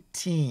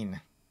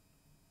 19.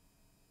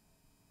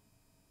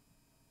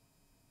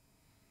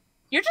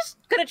 You're just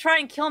gonna try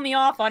and kill me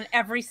off on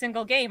every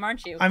single game,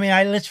 aren't you? I mean,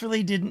 I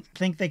literally didn't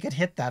think they could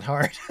hit that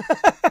hard.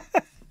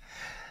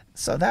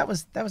 So that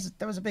was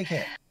a big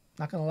hit.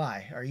 Not gonna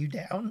lie. Are you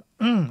down?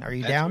 Are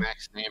you That's down?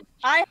 max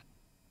damage.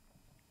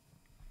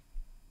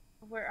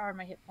 Where are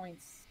my hit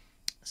points?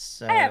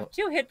 So I have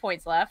 2 hit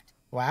points left.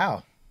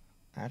 wow,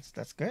 that's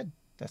good.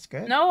 That's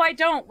good. No, I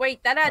don't.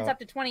 Wait, that adds Oh. up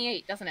to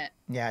 28, doesn't it?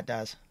 Yeah, it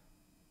does.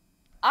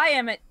 I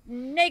am at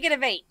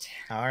 -8.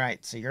 All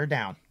right, so you're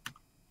down.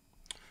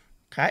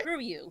 Okay. Screw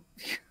you.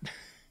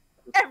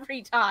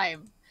 Every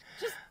time.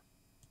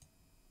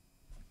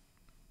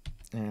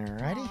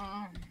 Alrighty.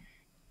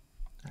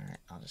 All right,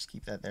 I'll just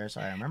keep that there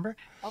so I remember.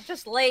 I'll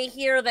just lay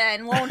here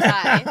then, won't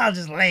I? I'll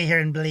just lay here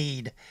and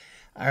bleed.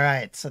 All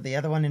right, so the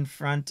other one in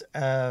front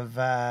of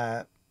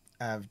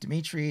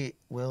Dimitri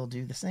will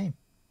do the same.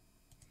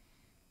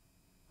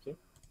 Okay.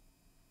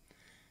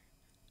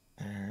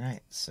 All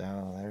right,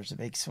 so there's a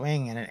big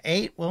swing, and an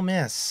 8 will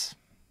miss.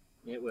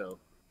 It will.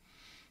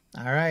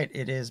 All right,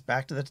 it is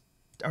back to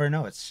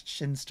it's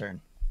Shin's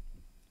turn.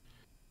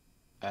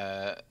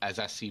 As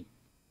I see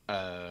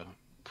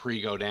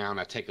Pre go down,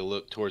 I take a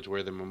look towards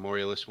where the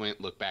memorialist went,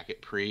 look back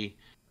at Pre,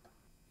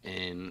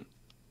 and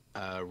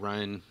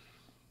run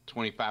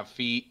 25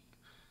 feet,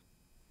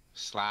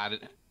 slide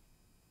it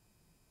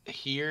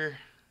here,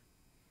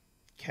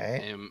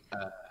 Okay. and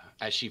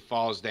as she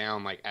falls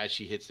down, like as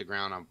she hits the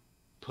ground, I'll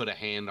put a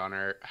hand on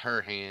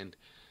her hand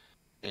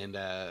and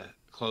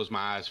close my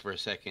eyes for a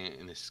second,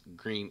 and this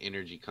green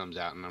energy comes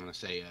out, and I'm going to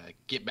say,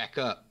 get back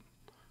up,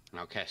 and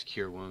I'll cast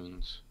Cure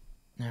Wounds.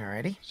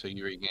 Alrighty. So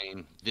you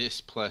regain this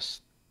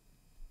plus,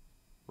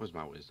 what was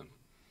my wisdom?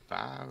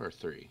 5 or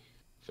 3?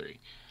 3.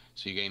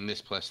 So you gain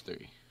this plus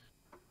 3.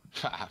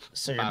 5.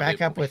 So you're 5 back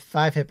hit up points. with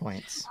 5 hit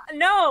points.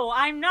 No,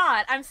 I'm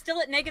not. I'm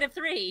still at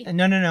 -3.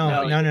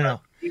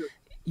 No.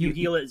 You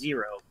heal at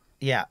 0.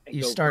 Yeah, And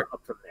you go start.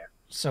 up from there.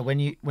 So when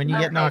you No get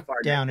matter how knocked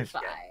far down, negative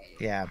if you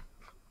get.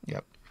 yeah,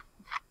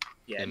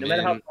 Yeah, And no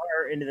matter how then-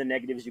 far into the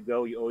negatives you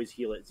go, you always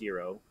heal at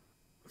 0.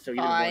 So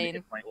either one Fine.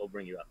 hit point will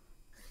bring you up.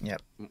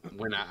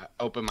 When I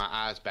open my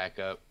eyes back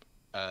up,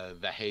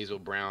 the hazel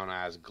brown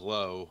eyes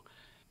glow,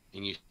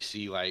 and you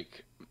see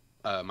like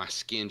my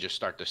skin just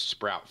start to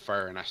sprout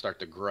fur, and I start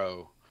to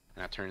grow,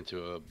 and I turn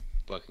into a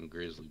fucking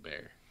grizzly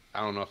bear. I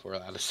don't know if we're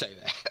allowed to say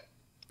that.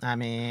 I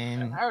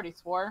mean, I already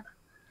swore.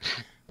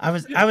 I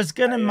was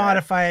gonna Yeah.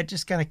 modify it,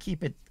 just kind of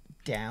keep it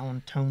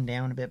down, toned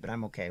down a bit, but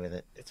I'm okay with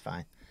it. It's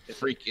fine.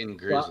 Freaking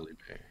grizzly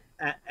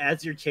bear.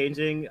 As you're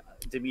changing,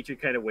 Dimitri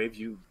kind of waves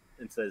you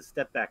and says,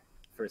 "Step back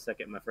for a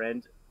second, my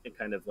friend," and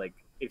kind of like,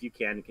 "If you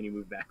can you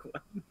move back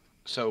one?"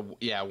 So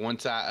yeah,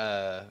 once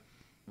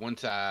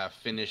I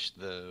finish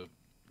the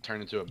turn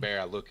into a bear,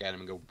 I look at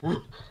him and go,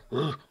 "Woof,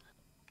 woof."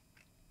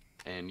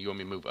 And you want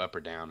me to move up or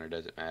down, or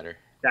does it matter?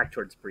 Back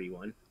towards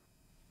pre-1.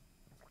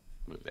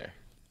 Move there.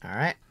 All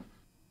right.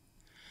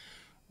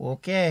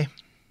 Okay.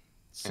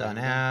 So And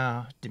I'm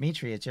now,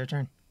 Dimitri, it's your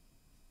turn.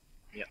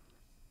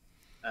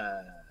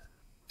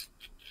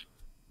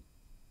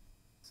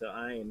 So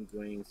I am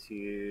going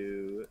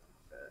to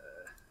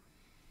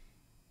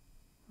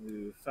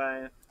move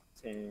 5,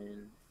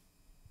 10,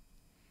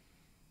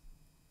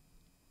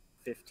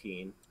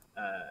 15.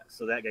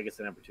 So that guy gets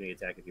an opportunity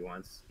attack if he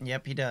wants.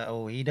 Yep, he does.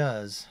 Oh, he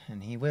does,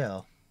 and he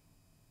will.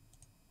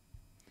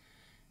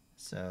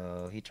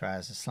 So he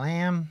tries to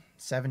slam.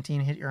 17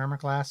 hit your armor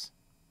class.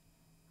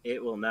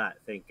 It will not,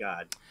 thank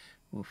God.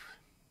 Oof.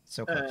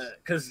 So close.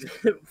 Because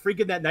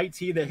freaking that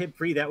 19 that hit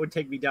pre, that would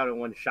take me down in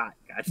one shot,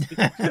 guys.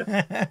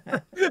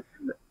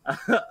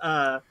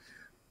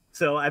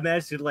 So I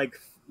managed to like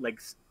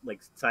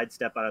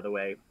sidestep out of the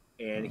way,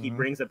 and he Mhm.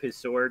 brings up his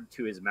sword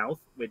to his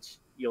mouth, which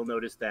you'll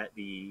notice that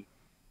the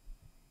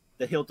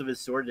the hilt of his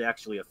sword is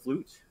actually a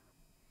flute,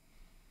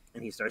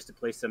 and he starts to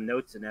play some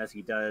notes. And as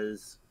he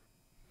does,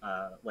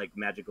 like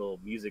magical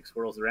music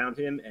swirls around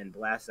him and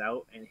blasts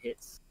out and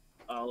hits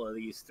all of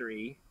these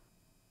three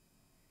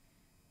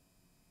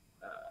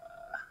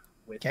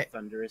with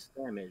thunderous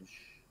damage.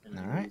 And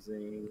I'm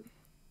using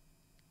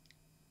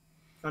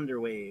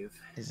Thunder Wave.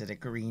 Is it a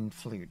green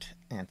flute?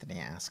 Anthony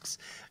asks.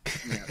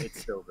 No,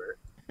 it's silver.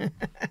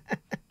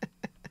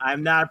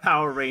 I'm not a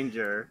Power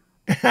Ranger.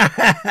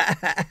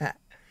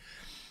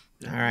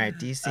 All right,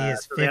 DC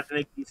is so they have to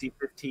make DC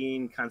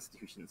 15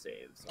 Constitution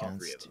saves. All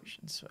three of them.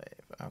 Constitution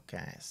save.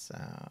 Okay, so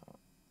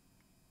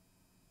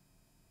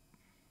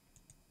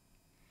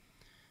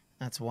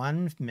that's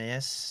 1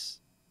 miss,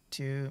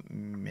 2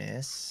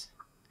 miss.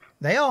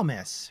 They all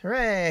miss.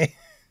 Hooray!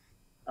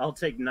 I'll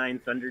take 9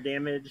 thunder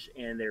damage,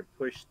 and they're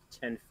pushed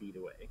 10 feet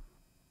away.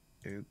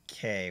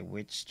 Okay,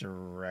 which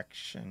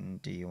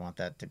direction do you want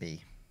that to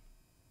be?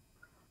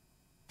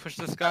 Push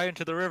this guy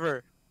into the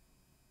river.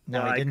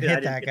 No, he didn't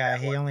hit that guy.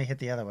 He only hit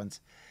the other ones.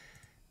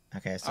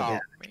 Okay, so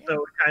so it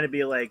would kind of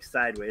be like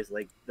sideways,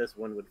 like this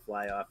one would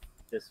fly off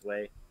this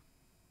way.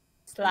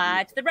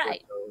 Slide to the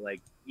right. So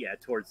like, yeah,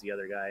 towards the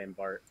other guy, and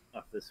Bart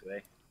off this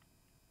way.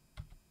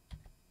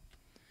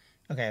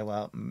 okay,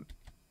 well,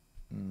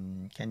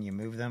 can you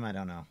move them? I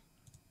don't know.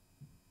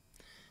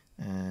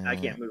 I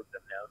can't move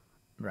them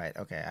now. Right,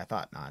 okay, I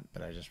thought not,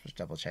 but I just was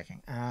double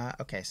checking.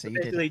 Okay, so you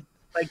basically, did...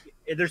 like,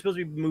 they're supposed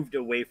to be moved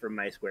away from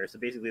my square, so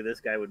basically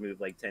this guy would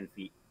move like 10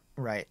 feet.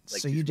 Right,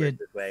 Like so you 2 squares did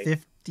this way.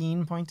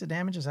 15 points of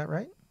damage, is that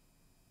right?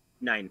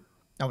 9.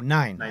 Oh,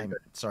 9. 9.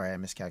 Sorry, I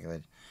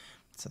miscalculated.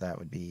 So that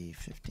would be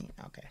 15.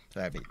 Okay, so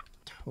that'd be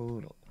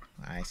total.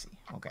 I see.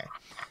 Okay,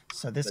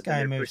 so this But guy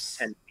then they're moves pushed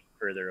 10 feet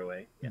further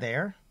away. Yeah.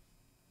 there.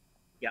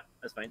 Yeah,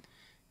 that's fine.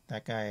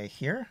 That guy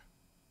here?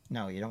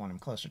 No, you don't want him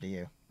closer to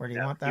you. Where do you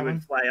No, want that he one?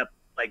 would fly up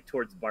like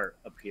towards Bart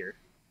up here.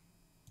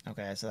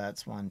 Okay, so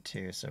that's 1,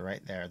 2. So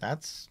right there.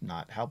 That's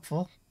not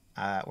helpful.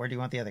 Where do you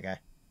want the other guy?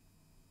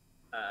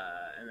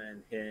 And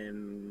then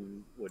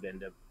him would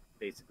end up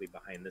basically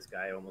behind this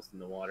guy, almost in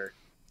the water.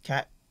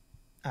 Okay.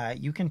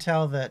 You can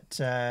tell that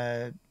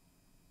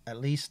at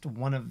least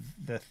one of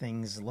the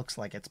things looks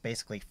like it's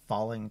basically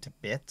falling to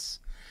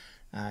bits.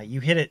 You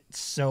hit it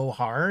so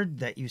hard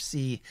that you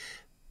see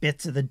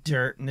bits of the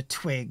dirt and the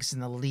twigs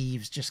and the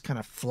leaves just kind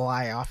of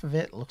fly off of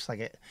it. It looks like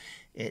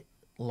it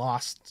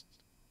lost.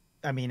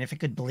 I mean, if it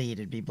could bleed,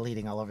 it'd be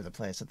bleeding all over the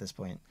place at this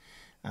point.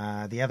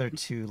 The other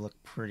two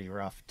look pretty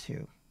rough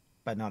too,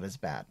 but not as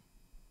bad.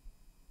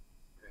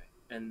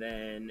 And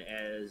then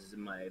as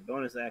my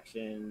bonus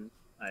action,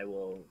 I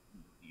will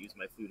use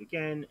my flute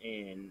again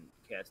and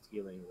cast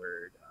Healing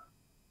Word on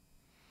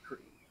Pri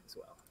as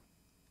well.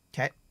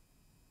 Okay.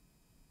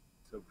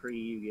 So Pri,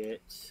 you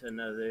get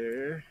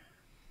another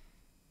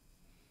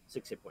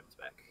 6 hit points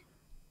back.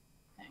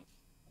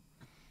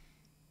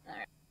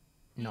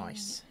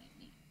 Nice.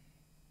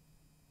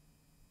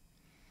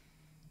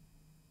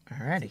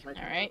 Alrighty. All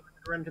right.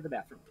 Run to the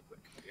bathroom real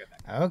quick. I'll be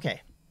right back.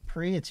 Okay.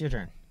 Pri, it's your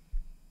turn.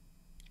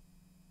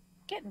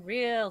 Getting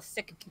real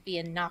sick of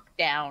being knocked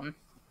down.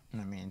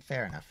 I mean,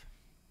 fair enough.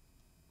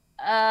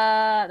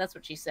 That's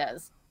what she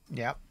says.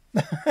 Yep.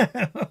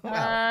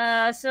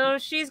 Well, So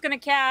she's gonna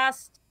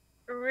cast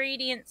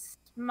Radiant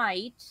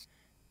Smite,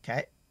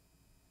 okay.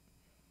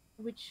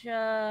 which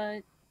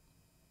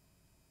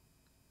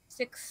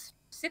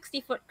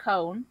 60-foot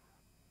cone. I'm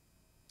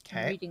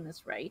Okay. reading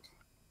this right.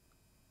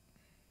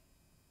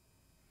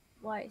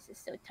 Why is this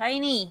so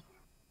tiny?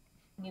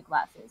 New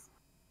glasses.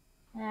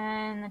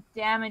 And the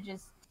damage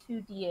is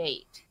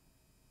 2d8.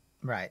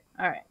 Right.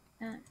 All right.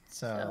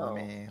 So So,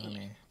 let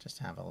me just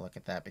have a look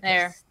at that because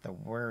There. the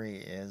worry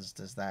is,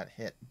 does that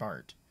hit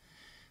Bart?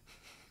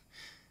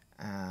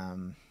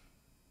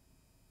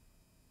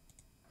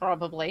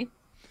 Probably.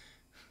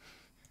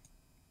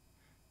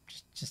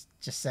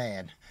 Just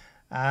saying.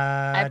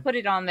 I put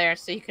it on there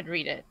so you could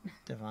read it.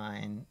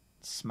 Divine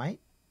Smite.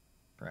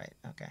 Right.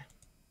 Okay.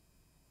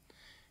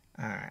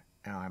 All right.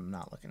 No, I'm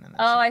not looking in that.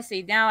 Oh, I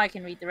see. Now I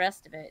can read the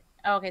rest of it.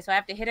 Oh, okay, so I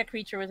have to hit a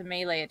creature with a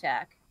melee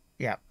attack.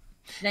 Yep.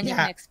 Then you Yeah.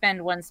 can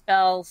expend 1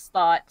 spell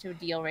slot to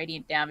deal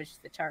radiant damage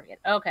to the target.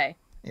 Okay.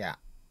 Yeah.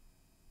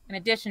 In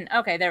addition,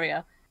 okay, there we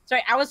go.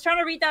 Sorry, I was trying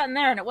to read that in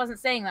there and it wasn't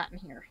saying that in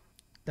here.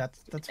 That's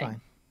thing.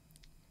 fine.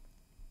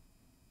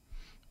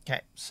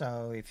 Okay,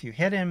 so if you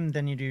hit him,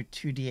 then you do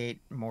 2d8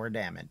 more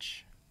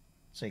damage.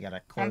 So you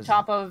gotta close On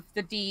top of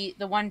the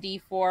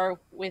 1d4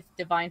 with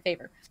divine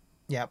favor.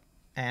 Yep,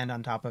 and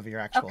on top of your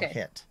actual Okay.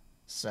 hit.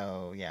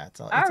 So yeah, it's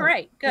All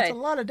right, It's a good.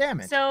 lot of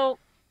damage. So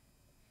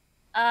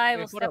I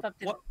Wait, will step up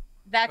to what-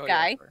 that Oh, yeah,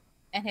 guy sorry.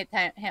 and hit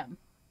him.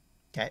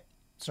 Okay,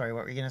 sorry,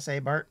 what were you gonna say,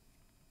 Bart?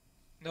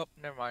 Nope,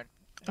 never mind.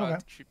 Okay.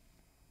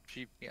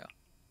 Yeah.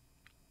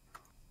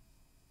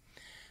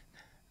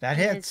 That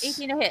It hits. is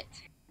 18 to hit.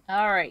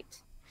 All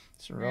right.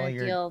 So roll Gonna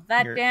your deal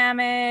that your-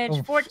 damage.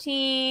 Oof.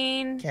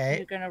 14. Okay.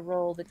 You're gonna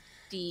roll the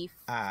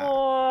d4.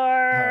 All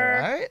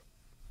right.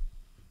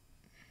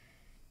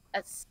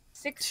 That's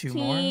 16. Two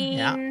more,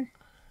 yeah.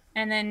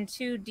 And then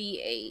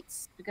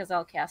 2d8s because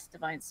I'll cast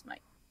Divine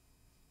Smite.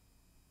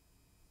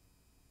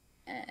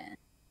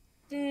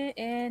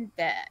 And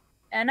that.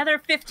 Another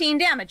 15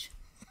 damage.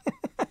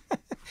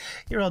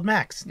 Your old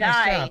Max. Nice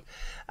Die.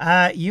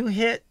 job. You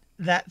hit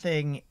that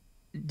thing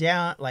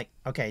down. Like,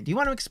 okay, do you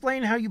want to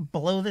explain how you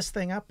blow this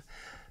thing up?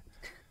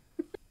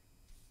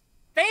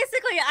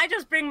 Basically, I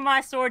just bring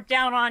my sword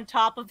down on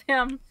top of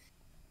him,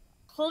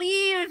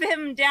 cleave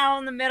him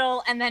down the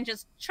middle, and then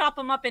just chop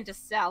him up into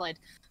salad.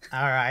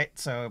 All right,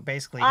 so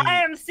basically,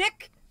 I am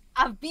sick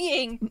of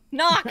being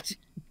knocked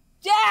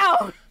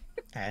down.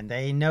 and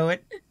they know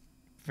it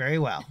very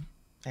well.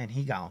 And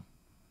he gone.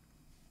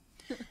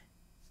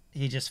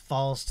 He just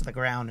falls to the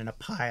ground in a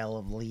pile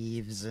of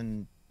leaves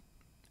and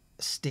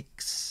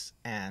sticks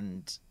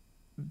and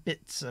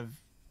bits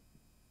of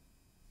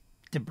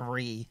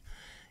debris,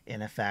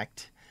 in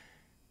effect,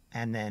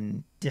 and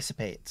then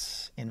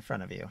dissipates in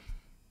front of you.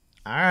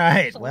 All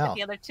right, So look well. at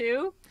the other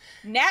two.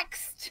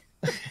 Next.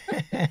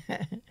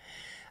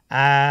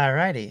 All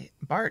righty.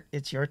 Bart,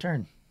 it's your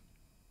turn.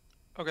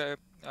 Okay,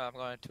 I'm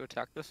going to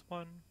attack this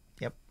one.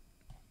 Yep.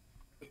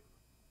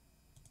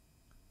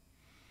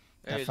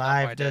 It A is not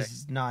my 5 day.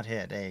 does not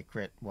hit. A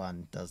crit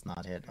 1 does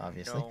not hit,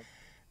 obviously. No.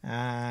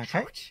 Okay.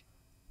 Ouch.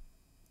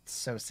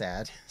 So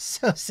sad.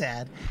 So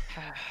sad.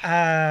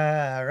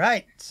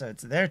 Right. So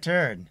it's their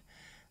turn.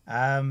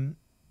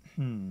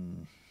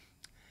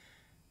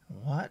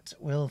 What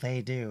will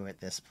they do at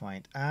this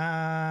point?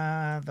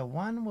 The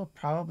one will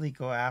probably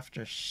go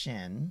after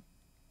Shin.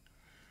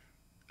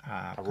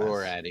 I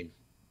roar 'cause- at him.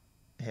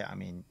 Yeah, I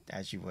mean,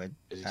 as you would.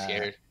 Is he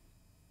scared?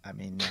 I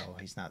mean, no,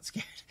 he's not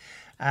scared.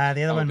 The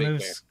other I'm a one big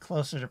moves bear.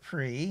 closer to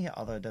Pri,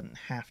 although it doesn't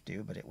have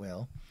to, but it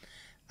will.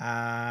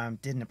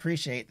 Didn't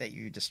appreciate that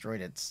you destroyed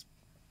its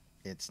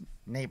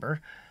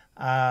neighbor.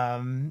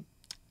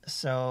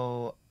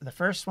 So the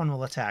first one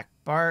will attack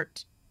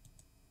Bart.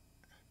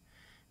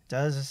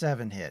 Does a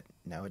 7 hit?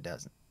 No, it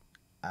doesn't.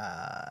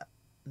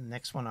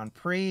 Next one on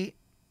Pri.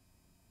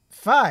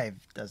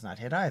 5 does not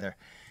hit either.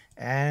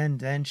 And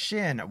then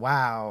Shin.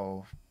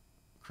 Wow.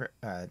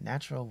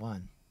 Natural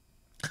 1.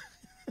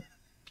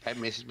 That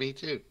misses me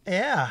too.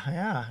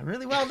 Yeah.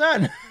 Really well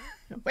done.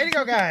 Way to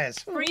go, guys.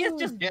 Priya's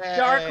just Yay.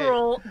 dark,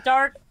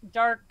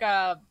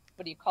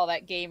 what do you call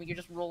that game? You're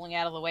just rolling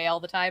out of the way all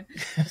the time.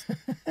 Just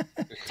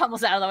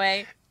tumbles out of the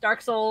way.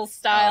 Dark Souls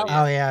style.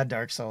 Oh, yeah,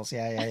 Dark Souls.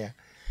 Yeah.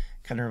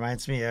 Kind of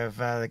reminds me of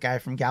the guy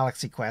from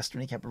Galaxy Quest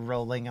when he kept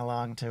rolling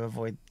along to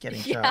avoid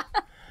getting shot.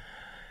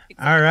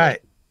 All right.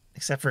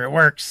 Except for it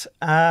works.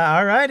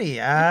 All righty.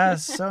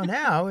 So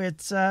now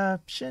it's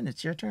Shin.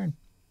 It's your turn.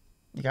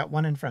 You got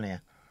one in front of you.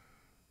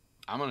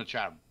 I'm gonna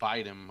try to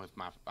bite him with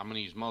my. I'm gonna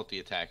use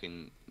multi-attack,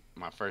 and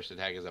my first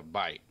attack is a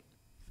bite.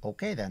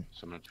 Okay, then.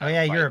 So I'm gonna try. Oh, to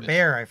yeah, bite you're a this.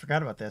 bear. I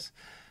forgot about this.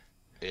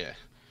 Yeah.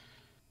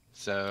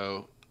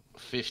 So,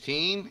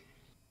 15.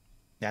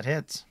 That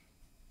hits.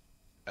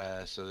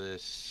 So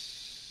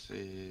this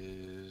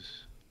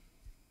is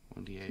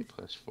 1d8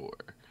 plus 4.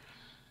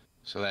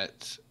 So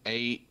that's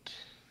 8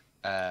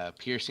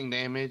 piercing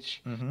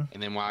damage. Mm-hmm.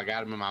 And then while I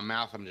got him in my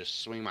mouth, I'm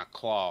just swing my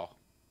claw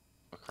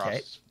across.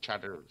 Okay. Try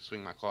to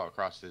swing my claw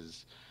across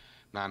his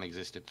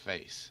non-existent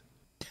face.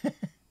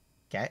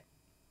 Okay.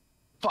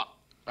 Fuck.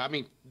 I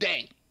mean,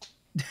 dang.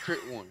 Crit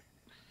 1.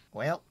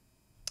 Well,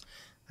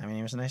 I mean,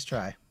 it was a nice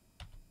try.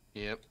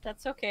 Yep.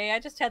 That's okay. I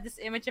just had this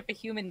image of a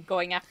human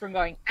going after him,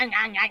 going, "Ang,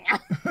 ang, ang, ang,"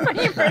 when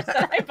you first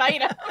said I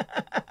bite him.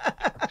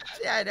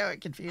 Yeah, I know.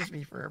 It confused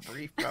me for a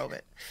brief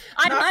moment.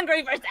 I'm No.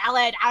 hungry for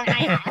salad. Ang,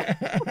 ang,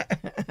 ang.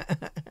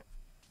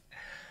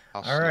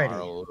 I'll Alrighty.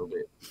 snarl a little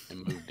bit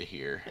and move to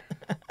here.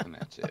 And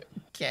that's it.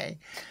 Okay.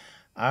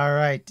 All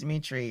right,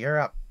 Dimitri, you're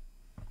up.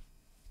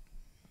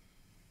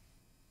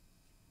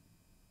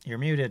 You're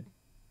muted,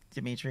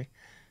 Dimitri.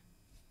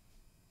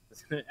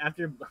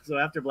 After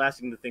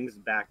blasting the things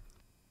back,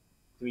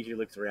 Dimitri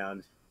looks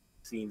around,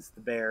 sees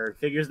the bear,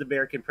 figures the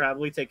bear can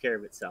probably take care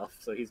of itself,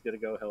 so he's gonna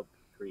go help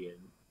Korean.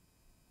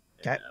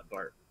 Okay.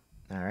 Bart.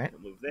 All right.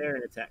 He'll move there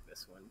and attack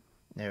this one.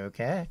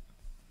 Okay.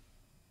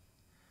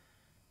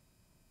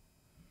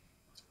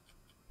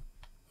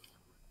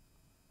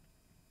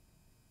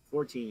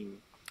 $14,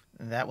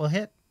 That will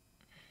hit.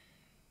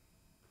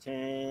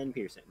 10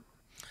 piercing.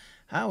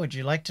 How would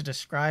you like to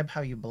describe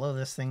how you blow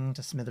this thing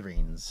to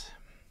smithereens?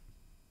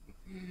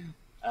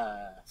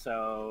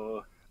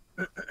 So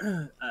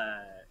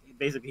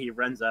basically he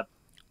runs up,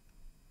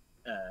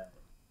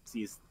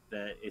 sees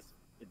that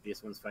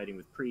this one's fighting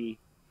with Pri.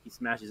 He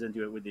smashes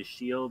into it with his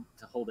shield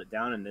to hold it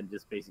down, and then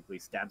just basically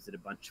stabs it a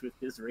bunch with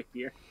his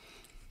rapier.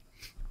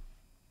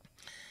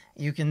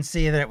 You can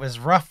see that it was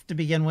rough to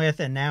begin with,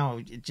 and now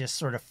it just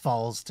sort of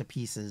falls to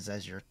pieces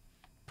as you're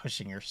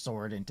pushing your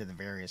sword into the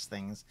various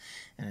things,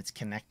 and it's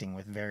connecting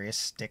with various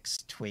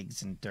sticks,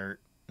 twigs, and dirt,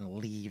 and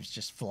leaves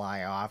just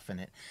fly off, and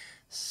it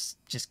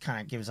just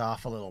kind of gives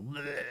off a little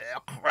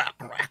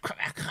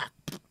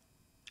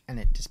and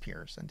it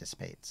disappears and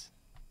dissipates.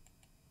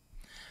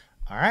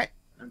 All right.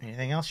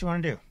 Anything else you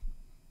want to do?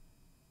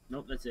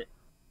 Nope, that's it.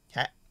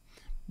 Okay.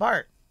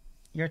 Bart,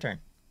 your turn.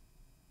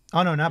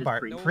 Oh no, not Just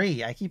Bart. Pri.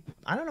 Pri.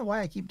 I don't know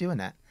why I keep doing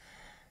that.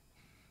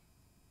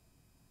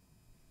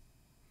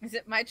 Is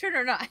it my turn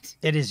or not?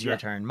 It is your Yeah.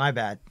 turn. My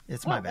bad.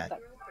 It's my Oh, bad.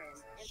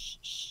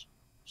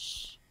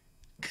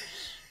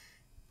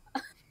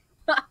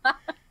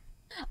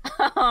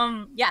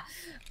 Yeah.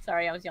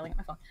 Sorry, I was yelling at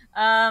my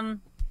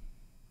phone.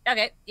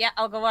 Okay, yeah,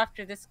 I'll go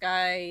after this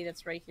guy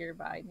that's right here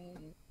by me.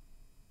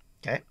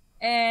 Okay.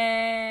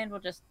 And we'll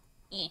just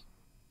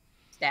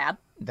stab.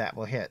 That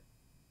will hit.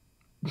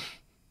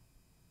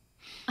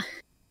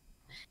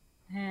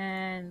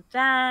 And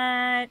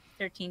that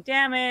 13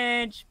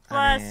 damage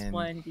plus mean-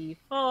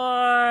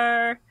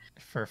 1d4.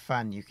 For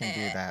fun, you can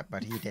do that,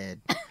 but he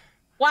did.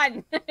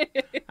 1.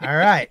 All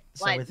right.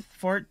 So One. with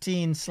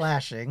 14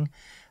 slashing,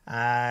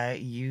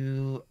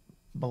 you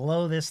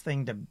blow this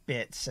thing to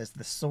bits. As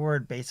the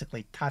sword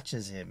basically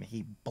touches him,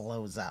 he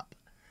blows up.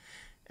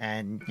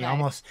 And you Nice.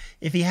 almost,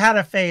 if he had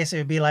a face, it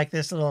would be like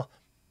this little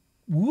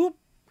whoop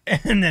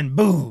and then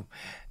boom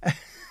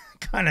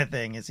kind of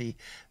thing as he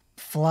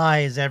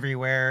flies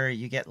everywhere.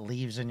 You get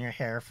leaves in your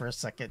hair for a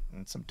second,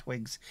 and some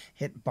twigs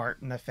hit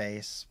Bart in the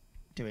face,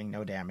 doing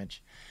no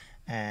damage.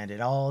 And it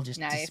all just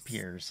Nice.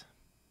 disappears.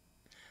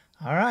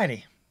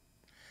 Alrighty.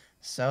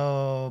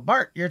 So,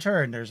 Bart, your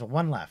turn. There's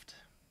one left.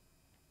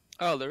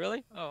 Oh,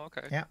 really? Oh,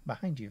 okay. Yeah,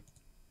 behind you.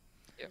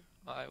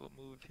 I will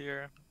move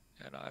here,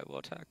 and I will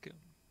attack him.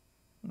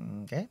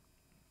 Okay.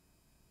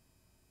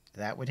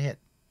 That would hit.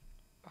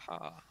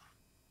 Aha.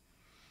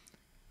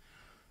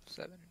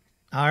 7.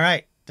 All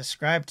right.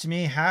 Describe to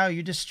me how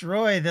you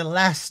destroy the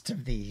last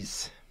of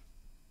these.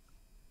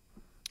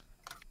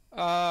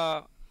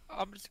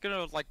 I'm just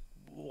gonna like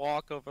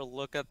walk over,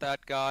 look at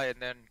that guy, and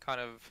then kind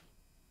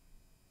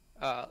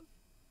of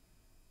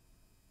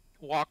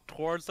walk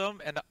towards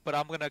him, but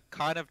I'm gonna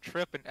kind of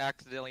trip and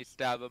accidentally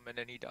stab him, and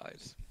then he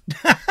dies.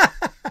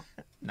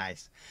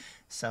 Nice.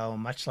 So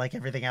much like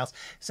everything else,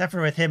 except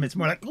for with him, it's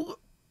more like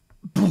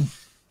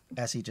poof,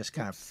 as he just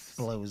kind of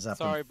blows up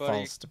Sorry, and buddy.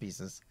 falls to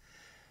pieces.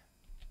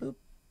 Boop.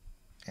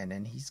 And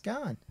then he's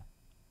gone.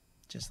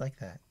 Just like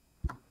that.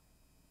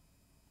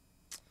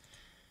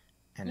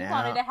 And You now,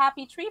 wanted a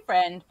happy tree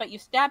friend, but you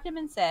stabbed him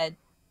instead.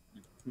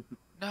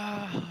 No,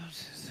 How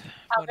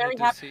funny very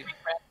to happy see. tree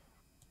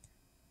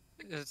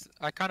friend.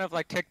 I kind of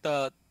like take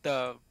the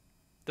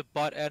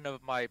butt end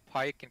of my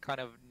pike and kind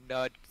of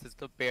nudge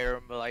the bear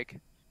and be like,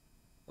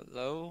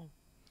 "Hello."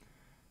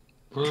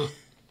 I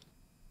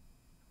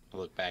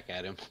look back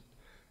at him.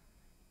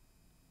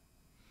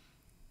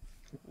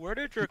 Where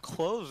did your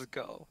clothes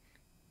go?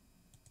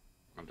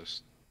 I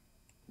just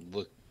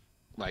look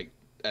like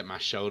at my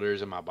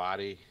shoulders and my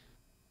body,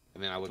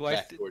 and then I look Do I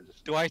back see-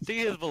 towards. Do I see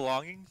his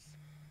belongings?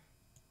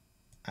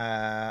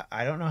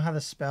 I don't know how the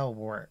spell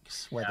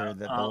works. Whether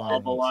the all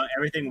belongs.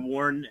 everything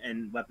worn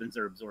and weapons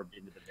are absorbed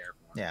into the bear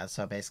form. Yeah.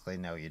 So basically,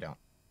 no, you don't.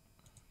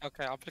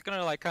 Okay, I'm just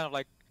gonna like kind of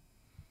like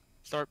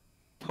start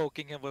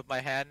poking him with my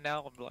hand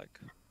now. I'm like,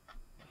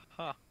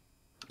 huh.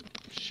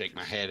 Shake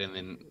my head and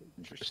then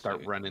start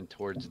Interesting. running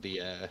towards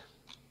the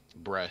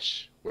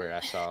brush where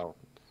I saw.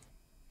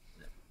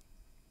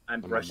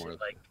 I'm The brushing memorial.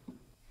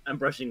 I'm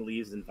brushing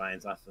leaves and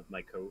vines off of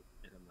my coat,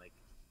 and I'm like,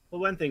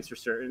 well, one thing's for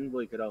certain,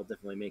 we could all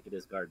definitely make it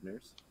as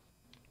gardeners.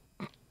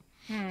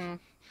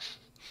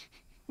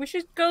 We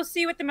should go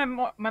see what the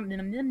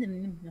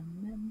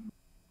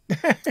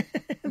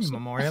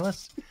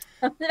Memorialist.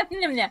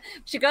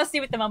 should go see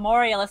what the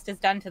memorialist has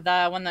done to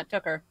the one that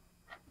took her.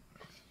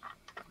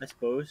 I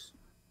suppose.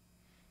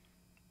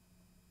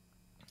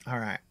 All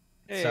right.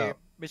 Hey, So-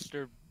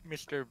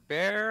 Mr.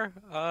 Bear,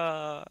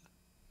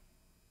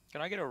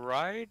 can I get a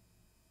ride?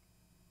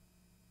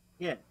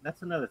 Yeah,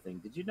 that's another thing.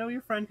 Did you know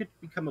your friend could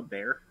become a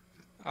bear?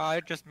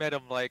 I just met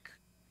him like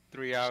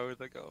 3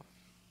 hours ago.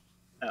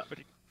 Oh. But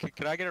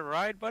can I get a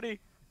ride, buddy?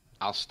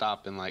 I'll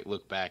stop and like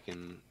look back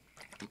and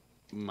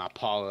my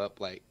paw up,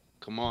 like,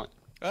 come on.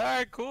 All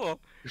right, cool.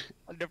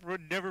 I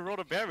never rode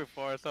a bear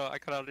before, so I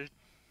kind of just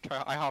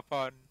I hop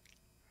on.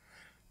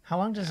 How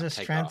long does Yeah, this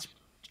take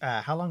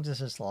How long does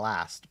this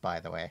last? By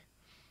the way.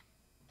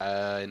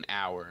 An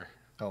hour.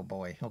 Oh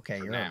boy. Okay,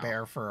 For you're now. a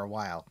bear for a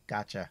while.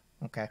 Gotcha.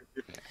 Okay.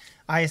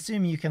 I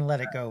assume you can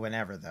let it go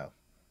whenever, though.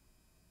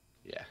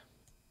 Yeah.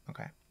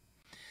 Okay.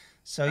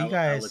 So I'll- you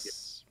I'll look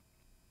guys.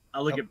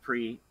 I'll look Oh. at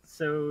Pre.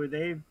 So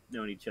they've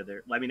known each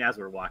other. I mean, as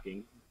we're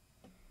walking.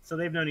 So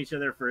they've known each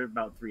other for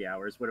about 3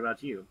 hours. What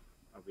about you?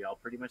 Are we all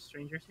pretty much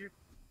strangers here?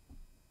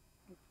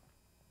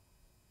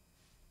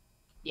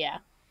 Yeah.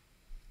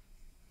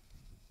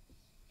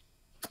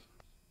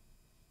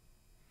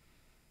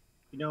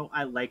 You know,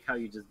 I like how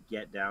you just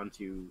get down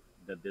to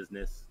the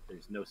business.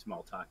 There's no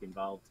small talk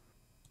involved.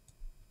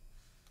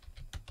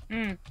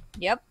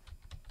 Yep.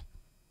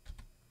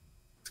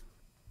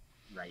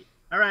 Right.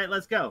 All right,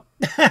 let's go.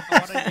 I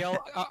want to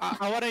yell.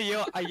 I want to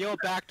yell. I yell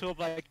back to him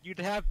like, "You'd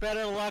have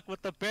better luck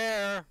with the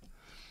bear."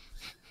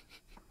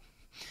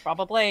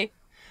 Probably.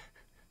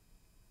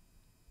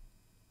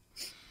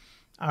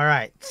 All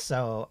right.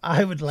 So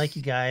I would like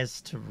you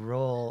guys to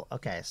roll.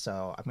 Okay.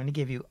 So I'm going to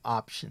give you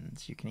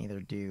options. You can either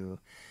do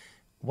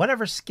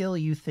whatever skill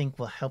you think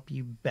will help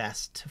you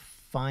best to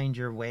find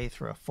your way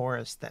through a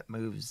forest that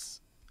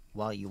moves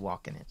while you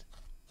walk in it.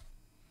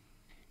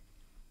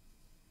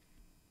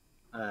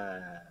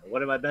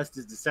 One of my best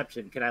is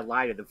deception. Can I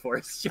lie to the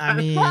forest? I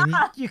mean,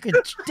 you could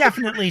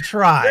definitely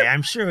try.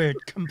 I'm sure it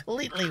would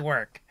completely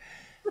work.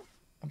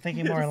 I'm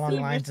thinking more along the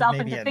Deceive lines of yourself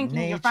maybe into a thinking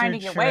you're nature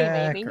finding your way,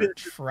 check maybe. or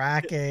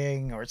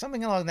tracking or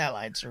something along that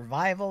line.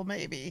 Survival,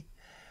 maybe.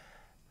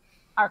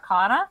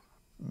 Arcana?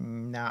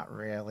 Not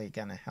really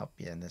gonna help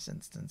you in this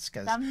instance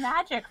because The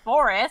magic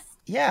forest.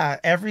 yeah,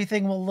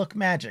 everything will look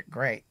magic.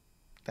 Great.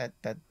 That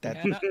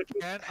Can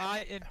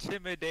I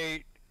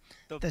intimidate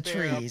the the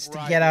bear I'm trees to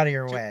riding get out of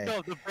your to- way.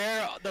 No,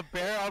 the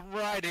bear I'm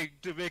riding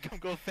to make him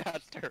go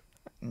faster.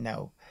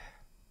 No.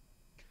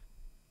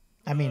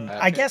 I mean,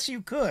 I Okay. guess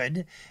you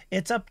could.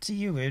 It's up to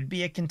you. It'd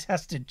be a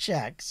contested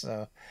check,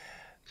 so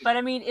But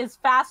I mean, is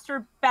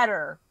faster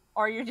better?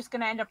 Or you're just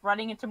going to end up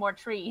running into more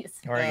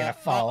trees? or you're gonna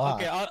fall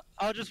off. Okay,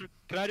 I'll just.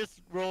 Can I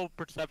just roll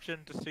perception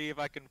to see if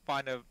I can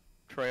find a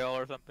trail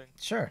or something?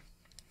 Sure.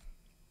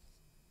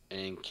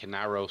 And can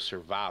I roll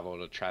survival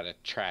to try to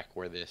track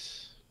where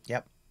this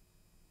Yep.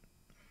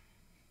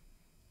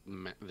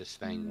 this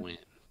thing went?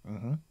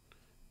 Mm-hmm.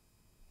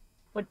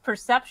 Would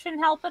perception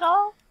help at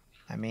all?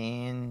 I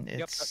mean, Yep,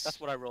 it's that's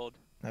what I rolled.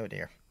 oh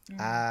dear.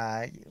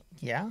 Mm.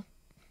 Yeah,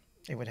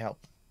 it would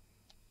help.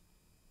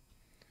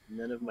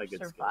 None of my good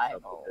skills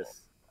Survival. help with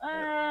this.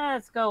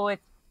 Let's go with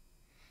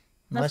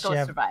Unless you with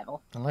have,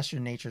 survival. unless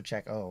your nature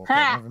check. Oh, okay.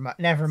 Ha! Never mind.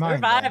 Never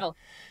mind. then. Survival.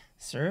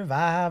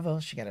 Survival.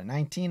 She got a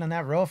 19 on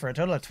that roll for a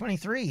total of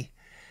 23.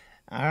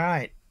 All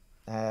right.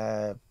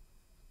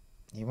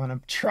 You want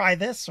to try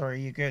this, or are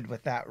you good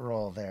with that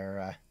roll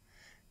there,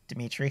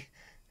 Dimitri?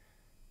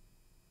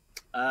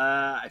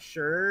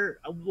 Sure.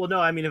 Well, no,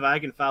 I mean, if I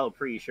can follow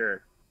Pre,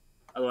 sure.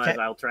 Otherwise,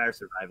 Okay. I'll try our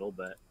survival,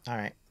 but... All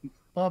right.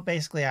 Well,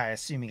 basically, I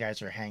assume you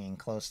guys are hanging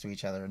close to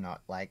each other,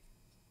 not like,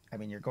 I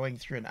mean, you're going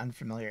through an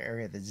unfamiliar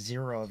area that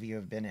zero of you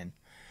have been in.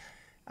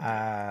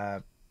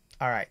 All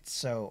right.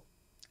 So,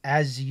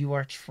 as you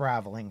are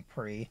traveling,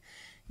 Pri,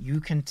 you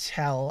can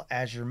tell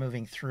as you're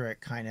moving through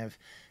it, kind of,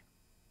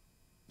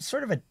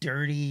 sort of a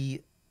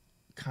dirty,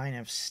 kind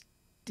of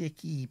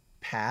sticky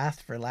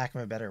path, for lack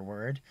of a better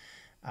word,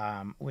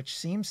 which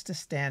seems to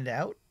stand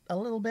out a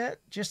little bit,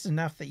 just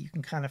enough that you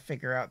can kind of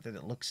figure out that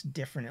it looks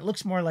different. It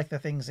looks more like the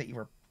things that you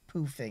were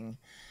poofing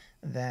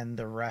than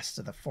the rest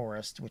of the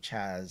forest, which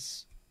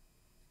is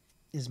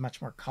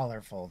much more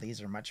colorful.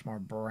 These are much more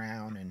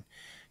brown and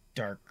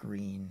dark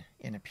green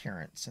in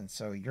appearance, and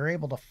so you're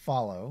able to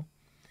follow.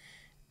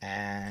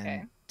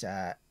 And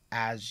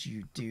as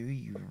you do,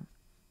 you're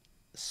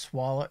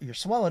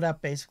swallowed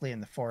up basically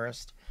in the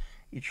forest.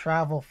 You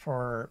travel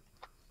for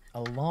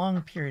a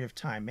long period of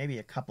time, maybe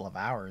a couple of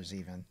hours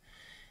even,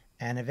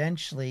 and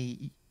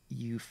eventually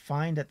you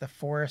find that the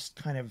forest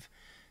kind of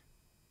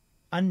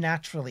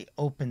unnaturally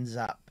opens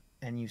up,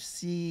 and you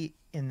see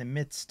in the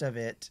midst of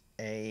it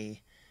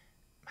a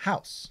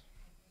house.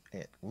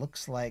 It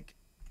looks like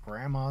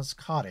Grandma's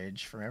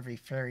cottage from every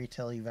fairy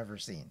tale you've ever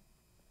seen.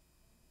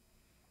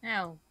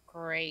 Oh,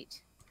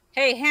 great.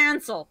 Hey,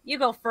 Hansel, you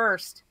go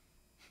first.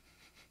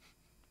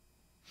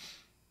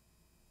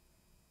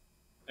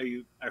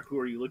 Who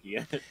are you looking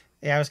at?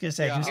 Yeah, I was gonna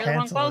say, Yeah, who's You're the one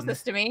Hansel in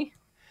closest to me.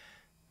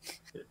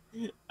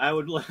 I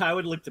would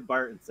look to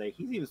Bart and say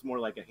he seems more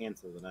like a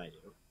Hansel than I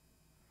do.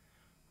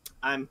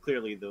 I'm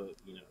clearly the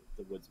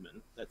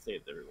woodsman that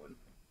saved everyone.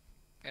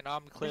 And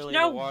I'm clearly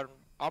no- the one.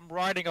 I'm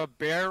riding a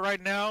bear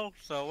right now,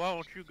 so why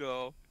don't you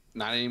go?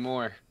 Not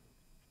anymore.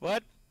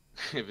 What?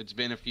 If it's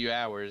been a few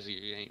hours,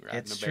 you ain't riding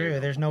It's a bear. true. no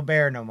There's more. no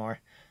bear no more.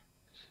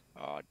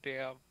 Oh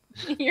damn.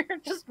 You're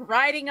just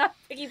riding up,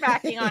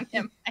 piggybacking on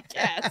him, I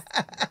guess.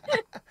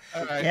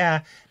 All right.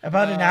 Yeah,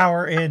 about an Uh,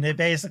 hour in, it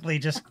basically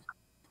just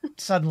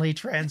suddenly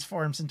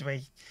transforms into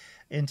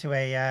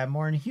a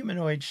more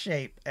humanoid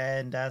shape,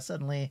 and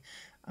suddenly,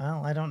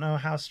 well, I don't know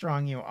how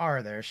strong you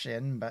are there,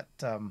 Shin, but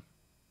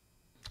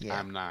yeah.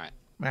 I'm not.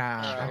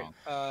 Ah,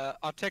 All right.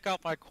 I'll take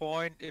out my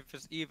coin. If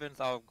it's evens,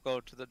 I'll go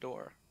to the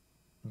door.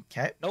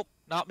 okay. Nope,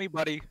 not me,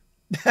 buddy.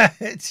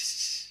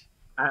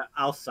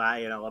 I'll sigh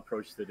and I'll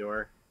approach the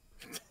door.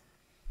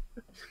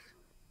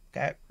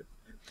 Okay.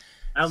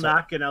 I'll So-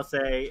 knock and I'll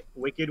say,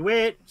 "Wicked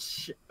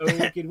witch, oh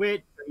wicked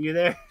witch, are you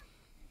there?"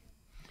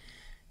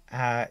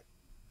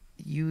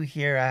 You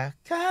hear a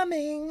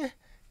coming.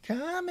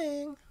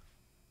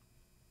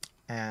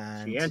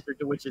 And She answered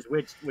the witch's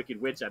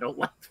wicked witch. I don't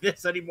like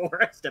this anymore.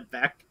 I step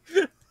back.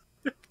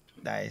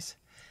 nice.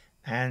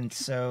 And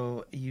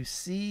so you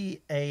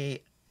see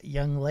a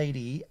young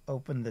lady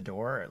open the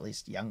door, or at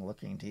least young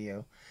looking to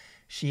you.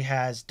 She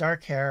has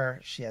dark hair,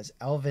 she has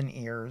elven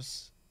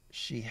ears,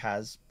 she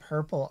has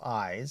purple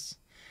eyes.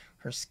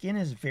 Her skin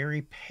is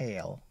very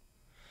pale,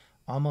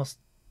 almost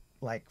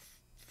like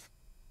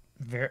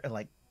very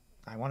like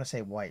I want to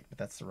say white, but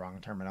that's the wrong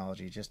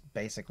terminology. Just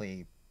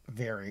basically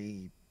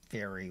very,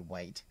 very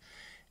white.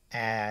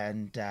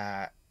 And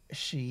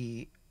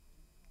she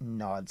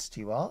nods to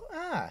you all.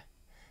 Ah,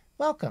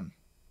 welcome.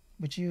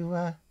 Would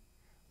you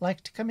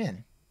like to come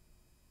in?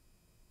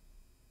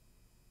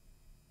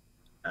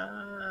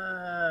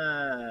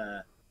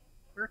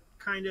 We're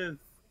kind of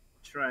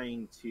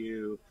trying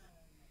to.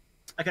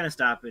 I kind of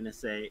stop and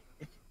say,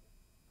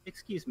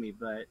 excuse me,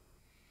 but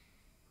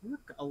you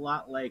look a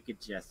lot like a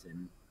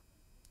Jessen.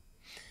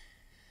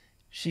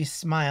 She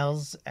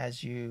smiles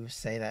as you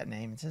say that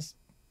name and says,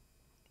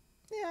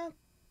 "Yeah,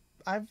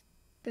 I've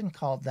been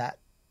called that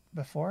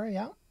before,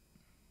 yeah.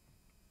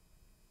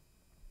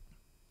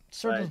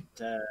 Sort of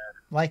But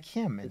like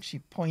him." And she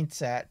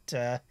points at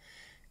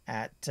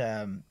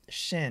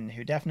Shin,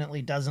 who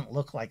definitely doesn't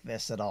look like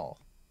this at all.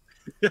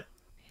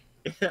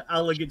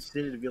 I'll look at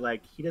Shin and be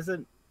like, he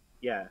doesn't.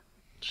 Yeah,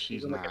 he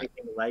She's doesn't look not.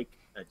 anything like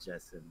a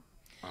Jessen.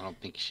 I don't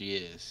think she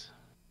is.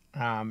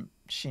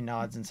 She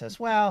nods and says,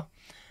 "Well,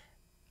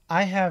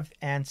 I have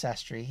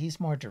ancestry. He's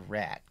more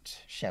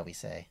direct, shall we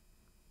say.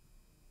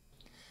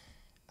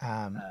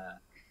 Uh,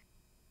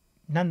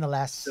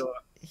 Nonetheless, so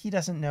he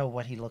doesn't know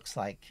what he looks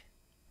like.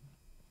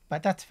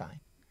 But that's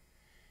fine."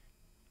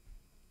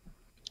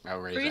 I'll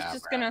raise Bree's an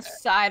just eyebrow gonna at that.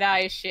 side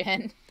eye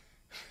Shin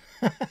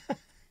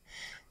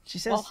She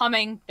says, while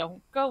humming,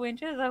 "Don't go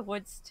into the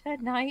woods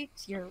tonight.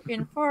 You're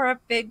in for a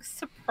big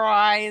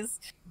surprise."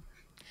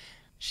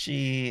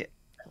 she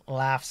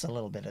laughs a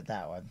little bit at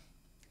that one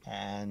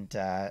and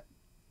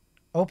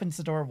opens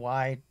the door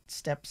wide,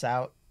 steps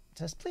out,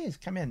 says, "Please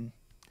come in.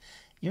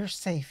 You're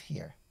safe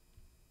here.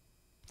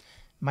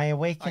 My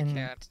awakened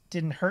can't.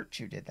 didn't hurt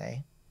you, did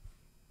they?"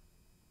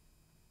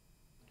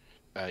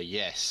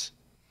 Yes.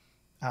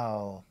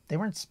 Oh, they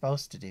weren't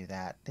supposed to do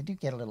that. They do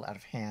get a little out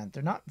of hand.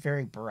 They're not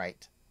very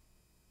bright.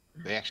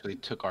 They actually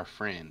took our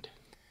friend.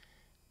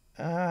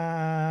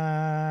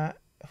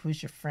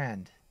 Who's your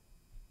friend?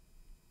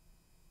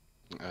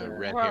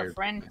 Red Or our haired.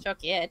 friend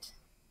took it.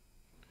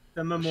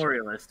 the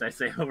memorialist, I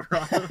say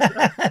overall.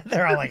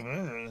 They're all like,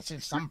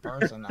 she's some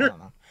person. I don't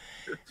know.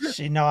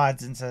 She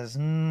nods and says,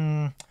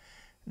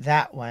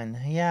 "That one.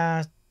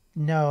 Yeah,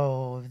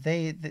 no,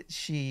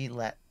 she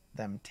let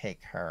them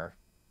take her,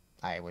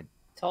 I would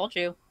Told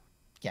you.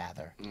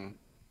 gather."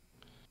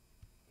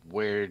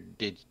 Where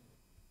did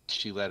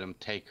she let him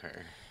take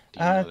her? Do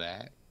you Uh, know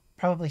that?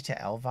 Probably to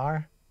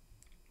Elvar.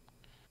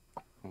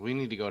 We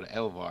need to go to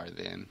Elvar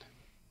then.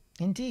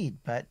 Indeed,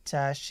 but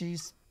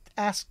she's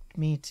asked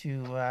me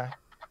to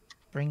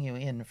bring you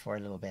in for a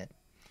little bit.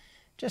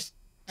 Just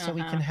so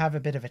we can have a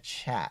bit of a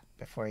chat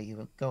before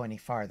you go any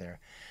farther.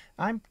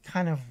 I'm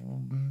kind of,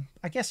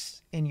 I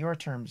guess in your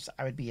terms,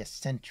 I would be a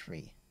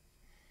sentry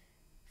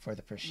for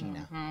the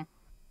Pershina. Mhm.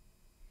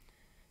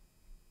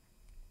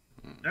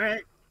 All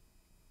right,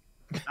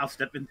 I'll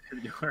step into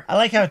the door. I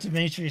like how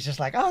Dimitri's just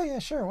like, "Oh yeah,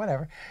 sure,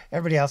 whatever."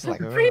 Everybody else is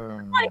like,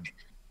 Like,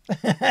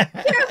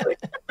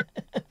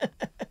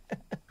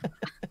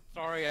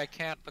 Sorry, I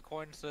can't. The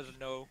coin says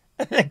no.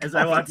 As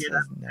I walk in,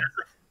 Says no.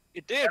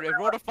 It did. It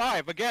rolled a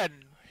 5 again.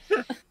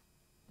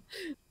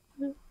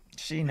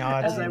 She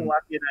nods. As I and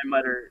walk in, I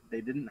mutter,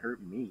 "They didn't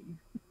hurt me."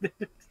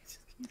 Just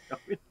keep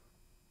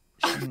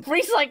going.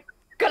 Bree's like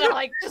gonna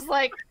like just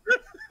like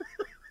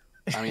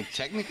I mean,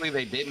 technically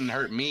they didn't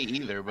hurt me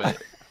either,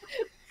 but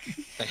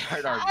they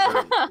hurt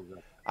our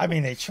group. I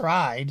mean, they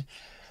tried.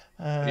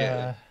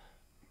 Yeah.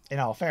 In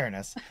all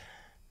fairness.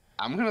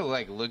 I'm gonna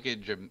like look at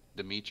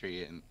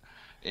Dimitri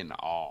in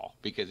awe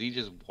because he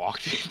just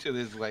walked into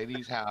this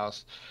lady's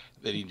house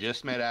that he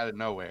just met out of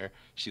nowhere.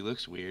 She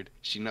looks weird.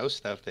 She knows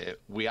stuff that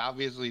we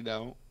obviously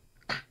don't.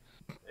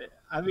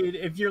 I mean,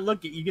 if you're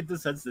looking, you get the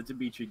sense that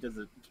Dimitri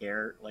doesn't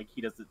care. Like, he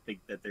doesn't think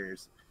that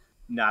there's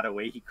not a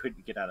way he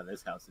couldn't get out of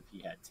this house if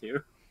he had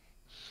to.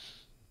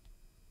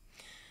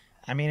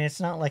 I mean, it's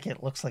not like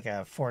it looks like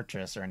a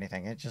fortress or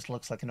anything. It just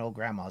looks like an old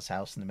grandma's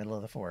house in the middle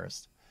of the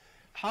forest.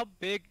 How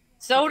big?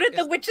 so did the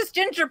It's- witch's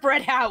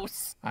gingerbread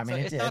house. I mean, so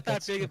it it's did. not that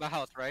That's big true. of a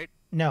house, right?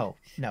 No.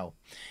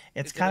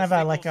 It's Is it kind of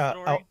like a.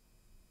 single-story? Oh,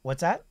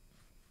 what's that?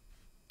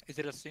 Is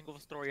it a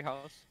single-story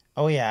house?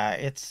 Oh yeah,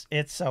 it's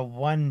a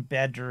one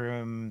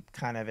bedroom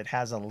kind of. It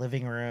has a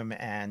living room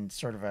and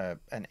sort of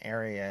an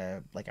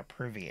area like a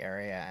privy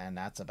area, and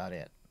that's about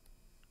it.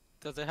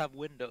 Does it have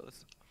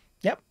windows?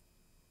 Yep.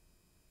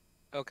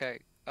 Okay.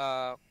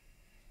 I'm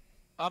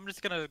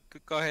just gonna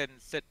go ahead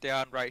and sit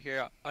down right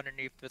here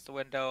underneath this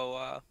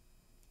window.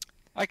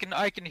 I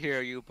can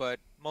hear you, but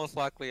most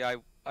likely I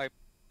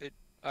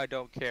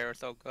don't care.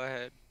 So go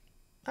ahead.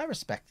 I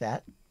respect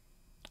that.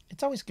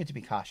 It's always good to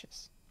be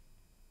cautious.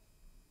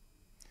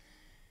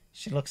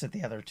 She looks at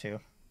the other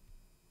two.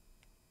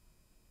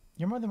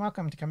 You're more than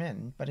welcome to come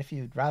in, but if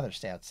you'd rather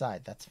stay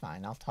outside, that's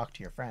fine. I'll talk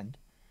to your friend.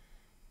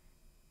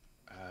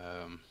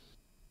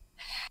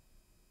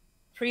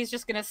 Bree's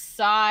just gonna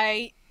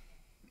sigh,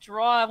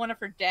 draw one of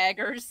her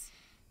daggers,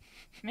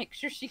 make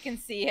sure she can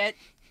see it,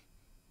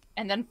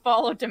 and then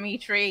follow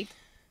Dimitri.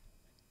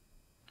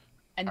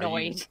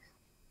 Annoyed.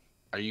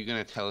 Are you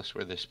gonna tell us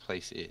where this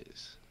place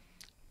is?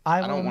 I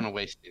I don't will. want to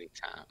waste any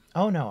time.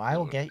 Oh no, I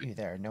will get you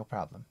there, no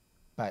problem.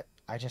 But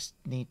I just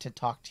need to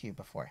talk to you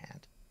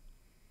beforehand.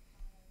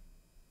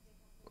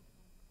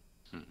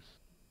 I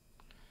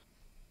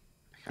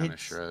kind of It's-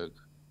 shrug.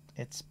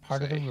 It's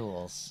part of the Say.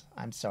 rules.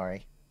 I'm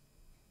sorry.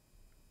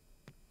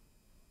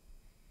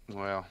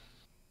 Well,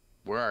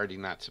 we're already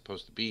not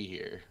supposed to be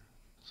here,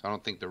 so I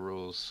don't think the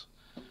rules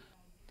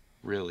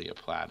really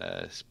apply to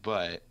us.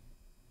 But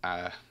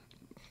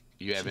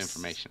You have She's-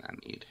 information I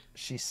need.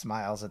 She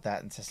smiles at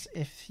that and says,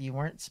 "If you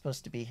weren't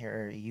supposed to be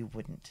here, you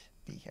wouldn't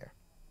be here."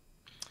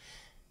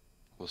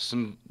 Well,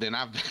 then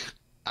I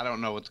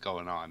don't know what's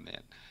going on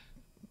then.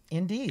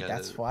 Indeed,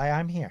 that's Yeah. why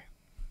I'm here.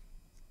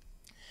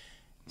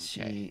 Okay.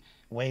 She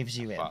waves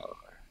you in. Follow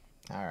her.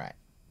 All right.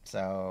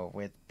 So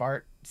with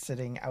Bart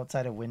sitting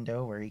outside a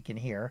window where he can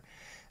hear,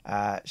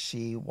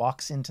 she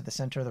walks into the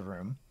center of the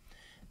room.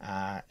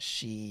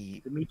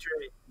 She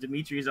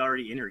Dimitri's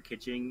already in her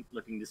kitchen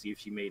looking to see if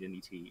she made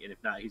any tea, and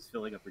if not, he's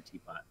filling up her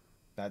teapot.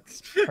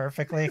 That's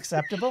perfectly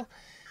acceptable.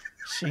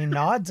 She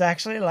nods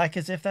actually, like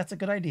as if that's a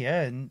good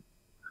idea, and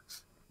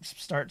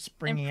starts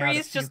bringing out a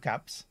Pree's few just-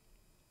 cups.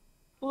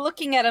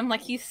 Looking at him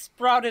like he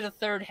sprouted a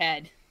third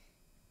head.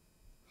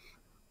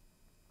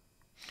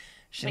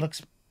 She Like-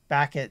 looks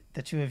back at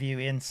the two of you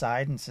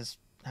inside and says,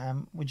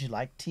 "Would you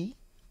like tea?"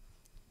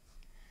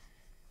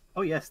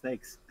 Oh yes,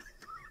 thanks.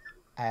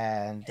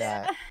 And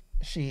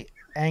she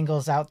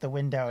angles out the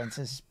window and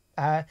says,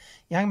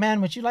 "Young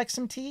man, would you like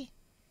some tea?"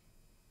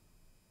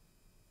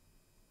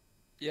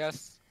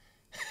 Yes.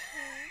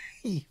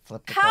 He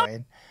flipped a How-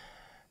 coin.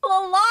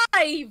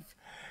 Alive!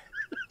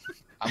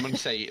 I'm gonna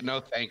say no,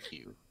 thank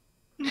you.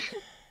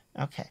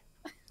 Okay,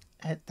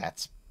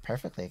 that's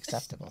perfectly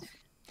acceptable.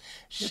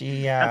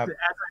 She As I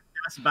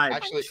pass by,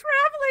 Actually,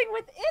 Traveling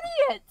with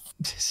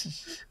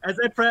idiots! as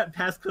I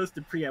pass close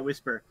to Pri, I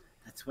whisper,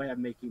 "That's why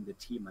I'm making the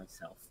tea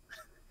myself."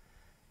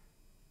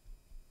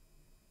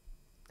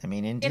 I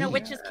mean, indeed. In a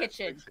witch's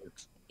kitchen. makes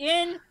sense.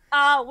 In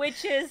a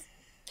witch's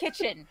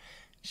kitchen.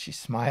 She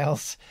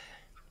smiles.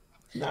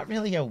 Not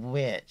really a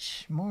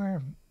witch,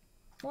 more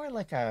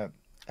like a.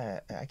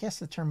 I guess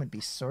the term would be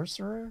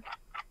sorcerer.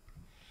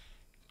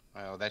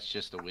 Well, that's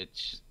just a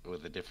witch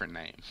with a different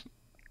name.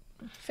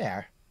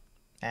 Fair.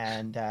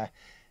 And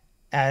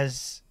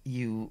as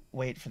you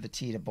wait for the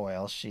tea to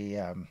boil, she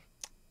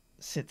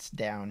sits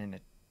down in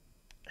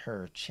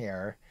her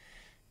chair,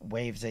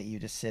 waves at you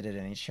to sit at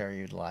any chair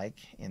you'd like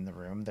in the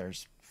room.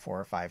 There's 4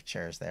 or 5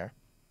 chairs there.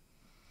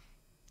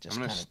 Just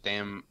I'm gonna kind of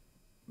stand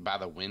by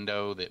the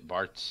window that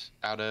Bart's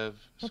out of,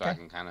 so I Okay.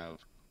 can kind of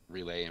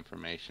relay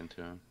information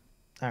to him.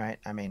 all right.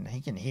 I mean, he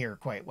can hear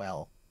quite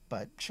well,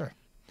 but sure.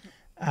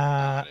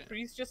 Got it.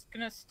 He's just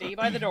gonna stay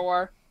by the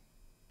door.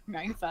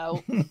 Knife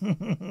out.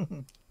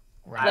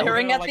 Right.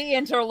 Glaring Well, at like- the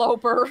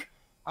interloper.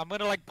 I'm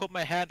gonna like put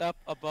my hand up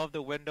above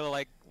the window,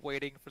 like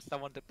waiting for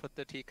someone to put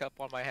the teacup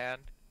on my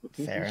hand.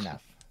 Fair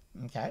enough.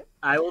 Okay.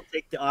 I will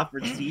take the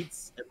offered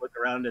seats and look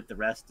around at the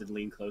rest and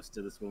lean close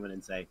to this woman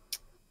and say,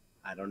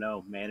 "I don't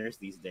know, manners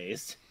these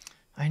days."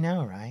 I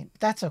know, right?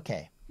 That's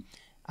okay.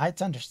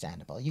 It's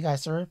understandable. You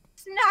guys are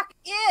Snuck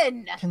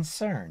in!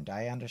 concerned.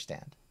 I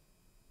understand.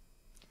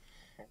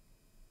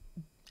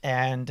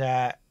 And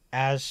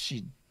as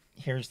she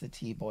hears the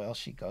tea boil,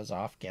 she goes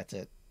off, gets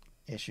it,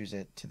 issues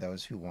it to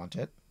those who want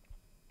it,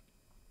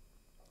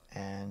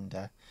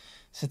 and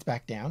sits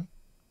back down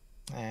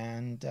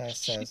and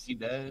says, She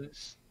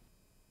does.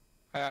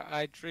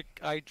 I drink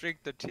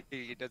the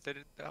tea.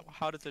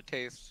 How does it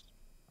taste?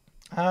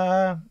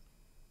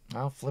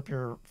 "Well, flip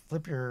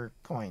your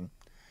coin."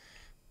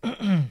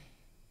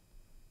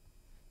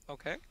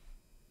 Okay.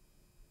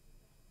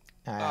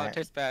 Uh, It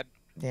tastes bad.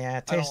 yeah,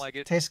 it I don't tastes, like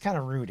it. tastes kind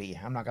of rooty.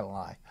 I'm not gonna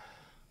lie.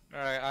 All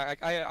right.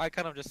 I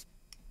kind of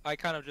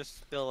just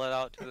spill it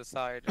out to the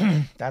side.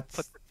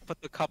 That's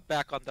Put the cup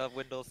back on the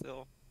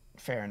windowsill.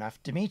 fair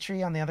enough.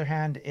 Dimitri, on the other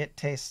hand, it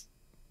tastes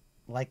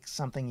like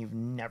something you've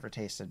never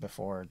tasted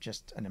before.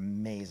 Just an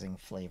amazing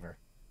flavor.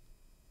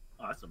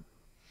 Awesome.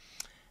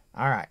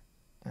 All right.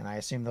 And I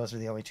assume those are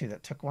the only two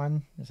that took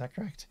one. Is that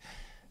correct?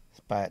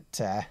 But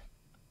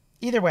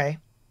either way,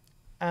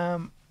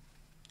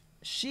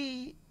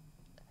 she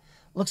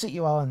looks at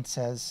you all and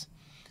says,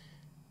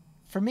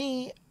 "For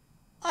me,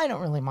 I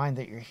don't really mind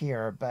that you're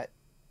here, but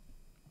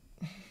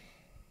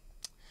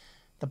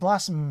the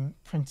Blossom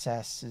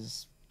Princess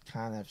is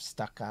kind of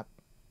stuck up.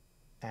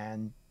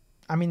 And,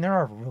 I mean, there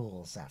are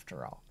rules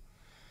after all.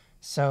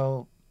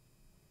 So,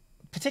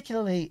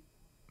 particularly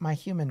my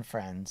human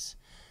friends,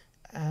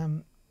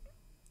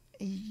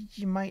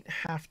 you might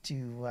have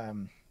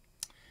to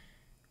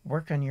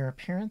work on your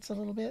appearance a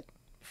little bit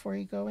before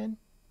you go in.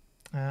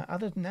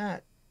 Other than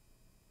that,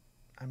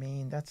 I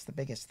mean, that's the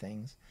biggest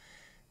things.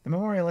 The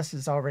memorialist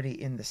is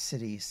already in the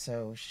city,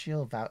 so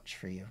she'll vouch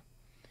for you.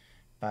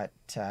 But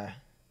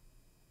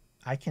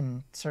I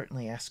can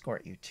certainly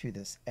escort you to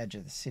this edge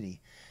of the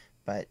city.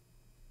 But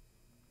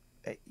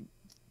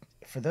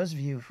for those of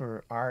you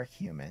who are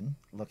human,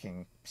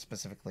 looking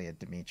specifically at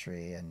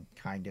Dimitri and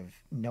kind of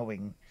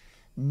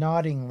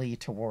noddingly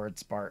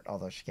towards Bart,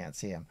 although she can't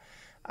see him,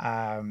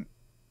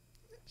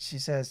 she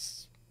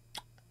says,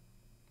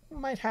 "We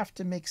might have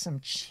to make some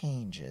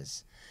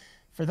changes.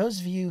 For those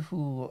of you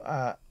who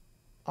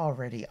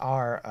already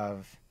are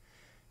of,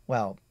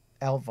 well,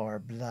 Elvar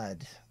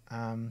blood,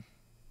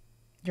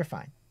 you're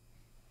fine.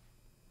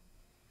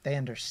 They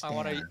understand."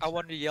 I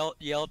want to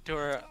yell to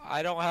her.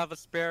 I don't have a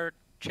spare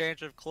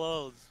change of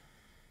clothes.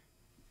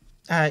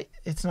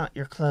 It's not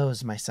your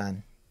clothes, my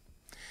son.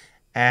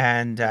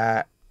 And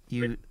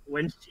You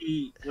when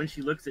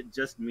she looks at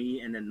just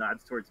me and then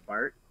nods towards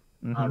Bart,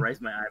 I'll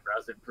raise my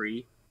eyebrows at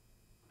Bree.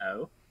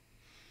 Oh.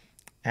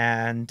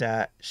 And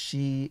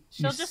she'll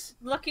just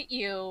look at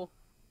you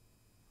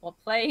while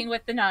playing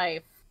with the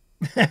knife.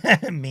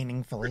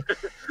 meaningfully.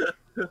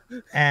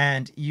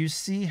 And you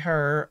see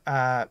her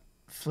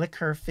flick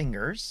her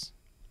fingers,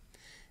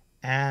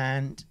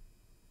 and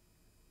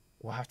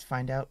we'll have to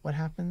find out what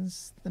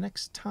happens the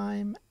next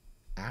time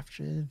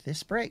after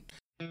this break.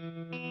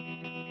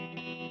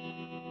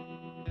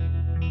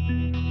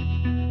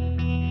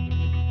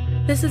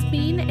 This has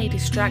been a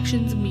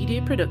Distractions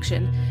Media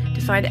production.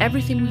 To find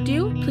everything we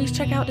do, please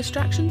check out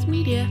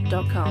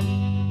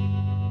distractionsmedia.com.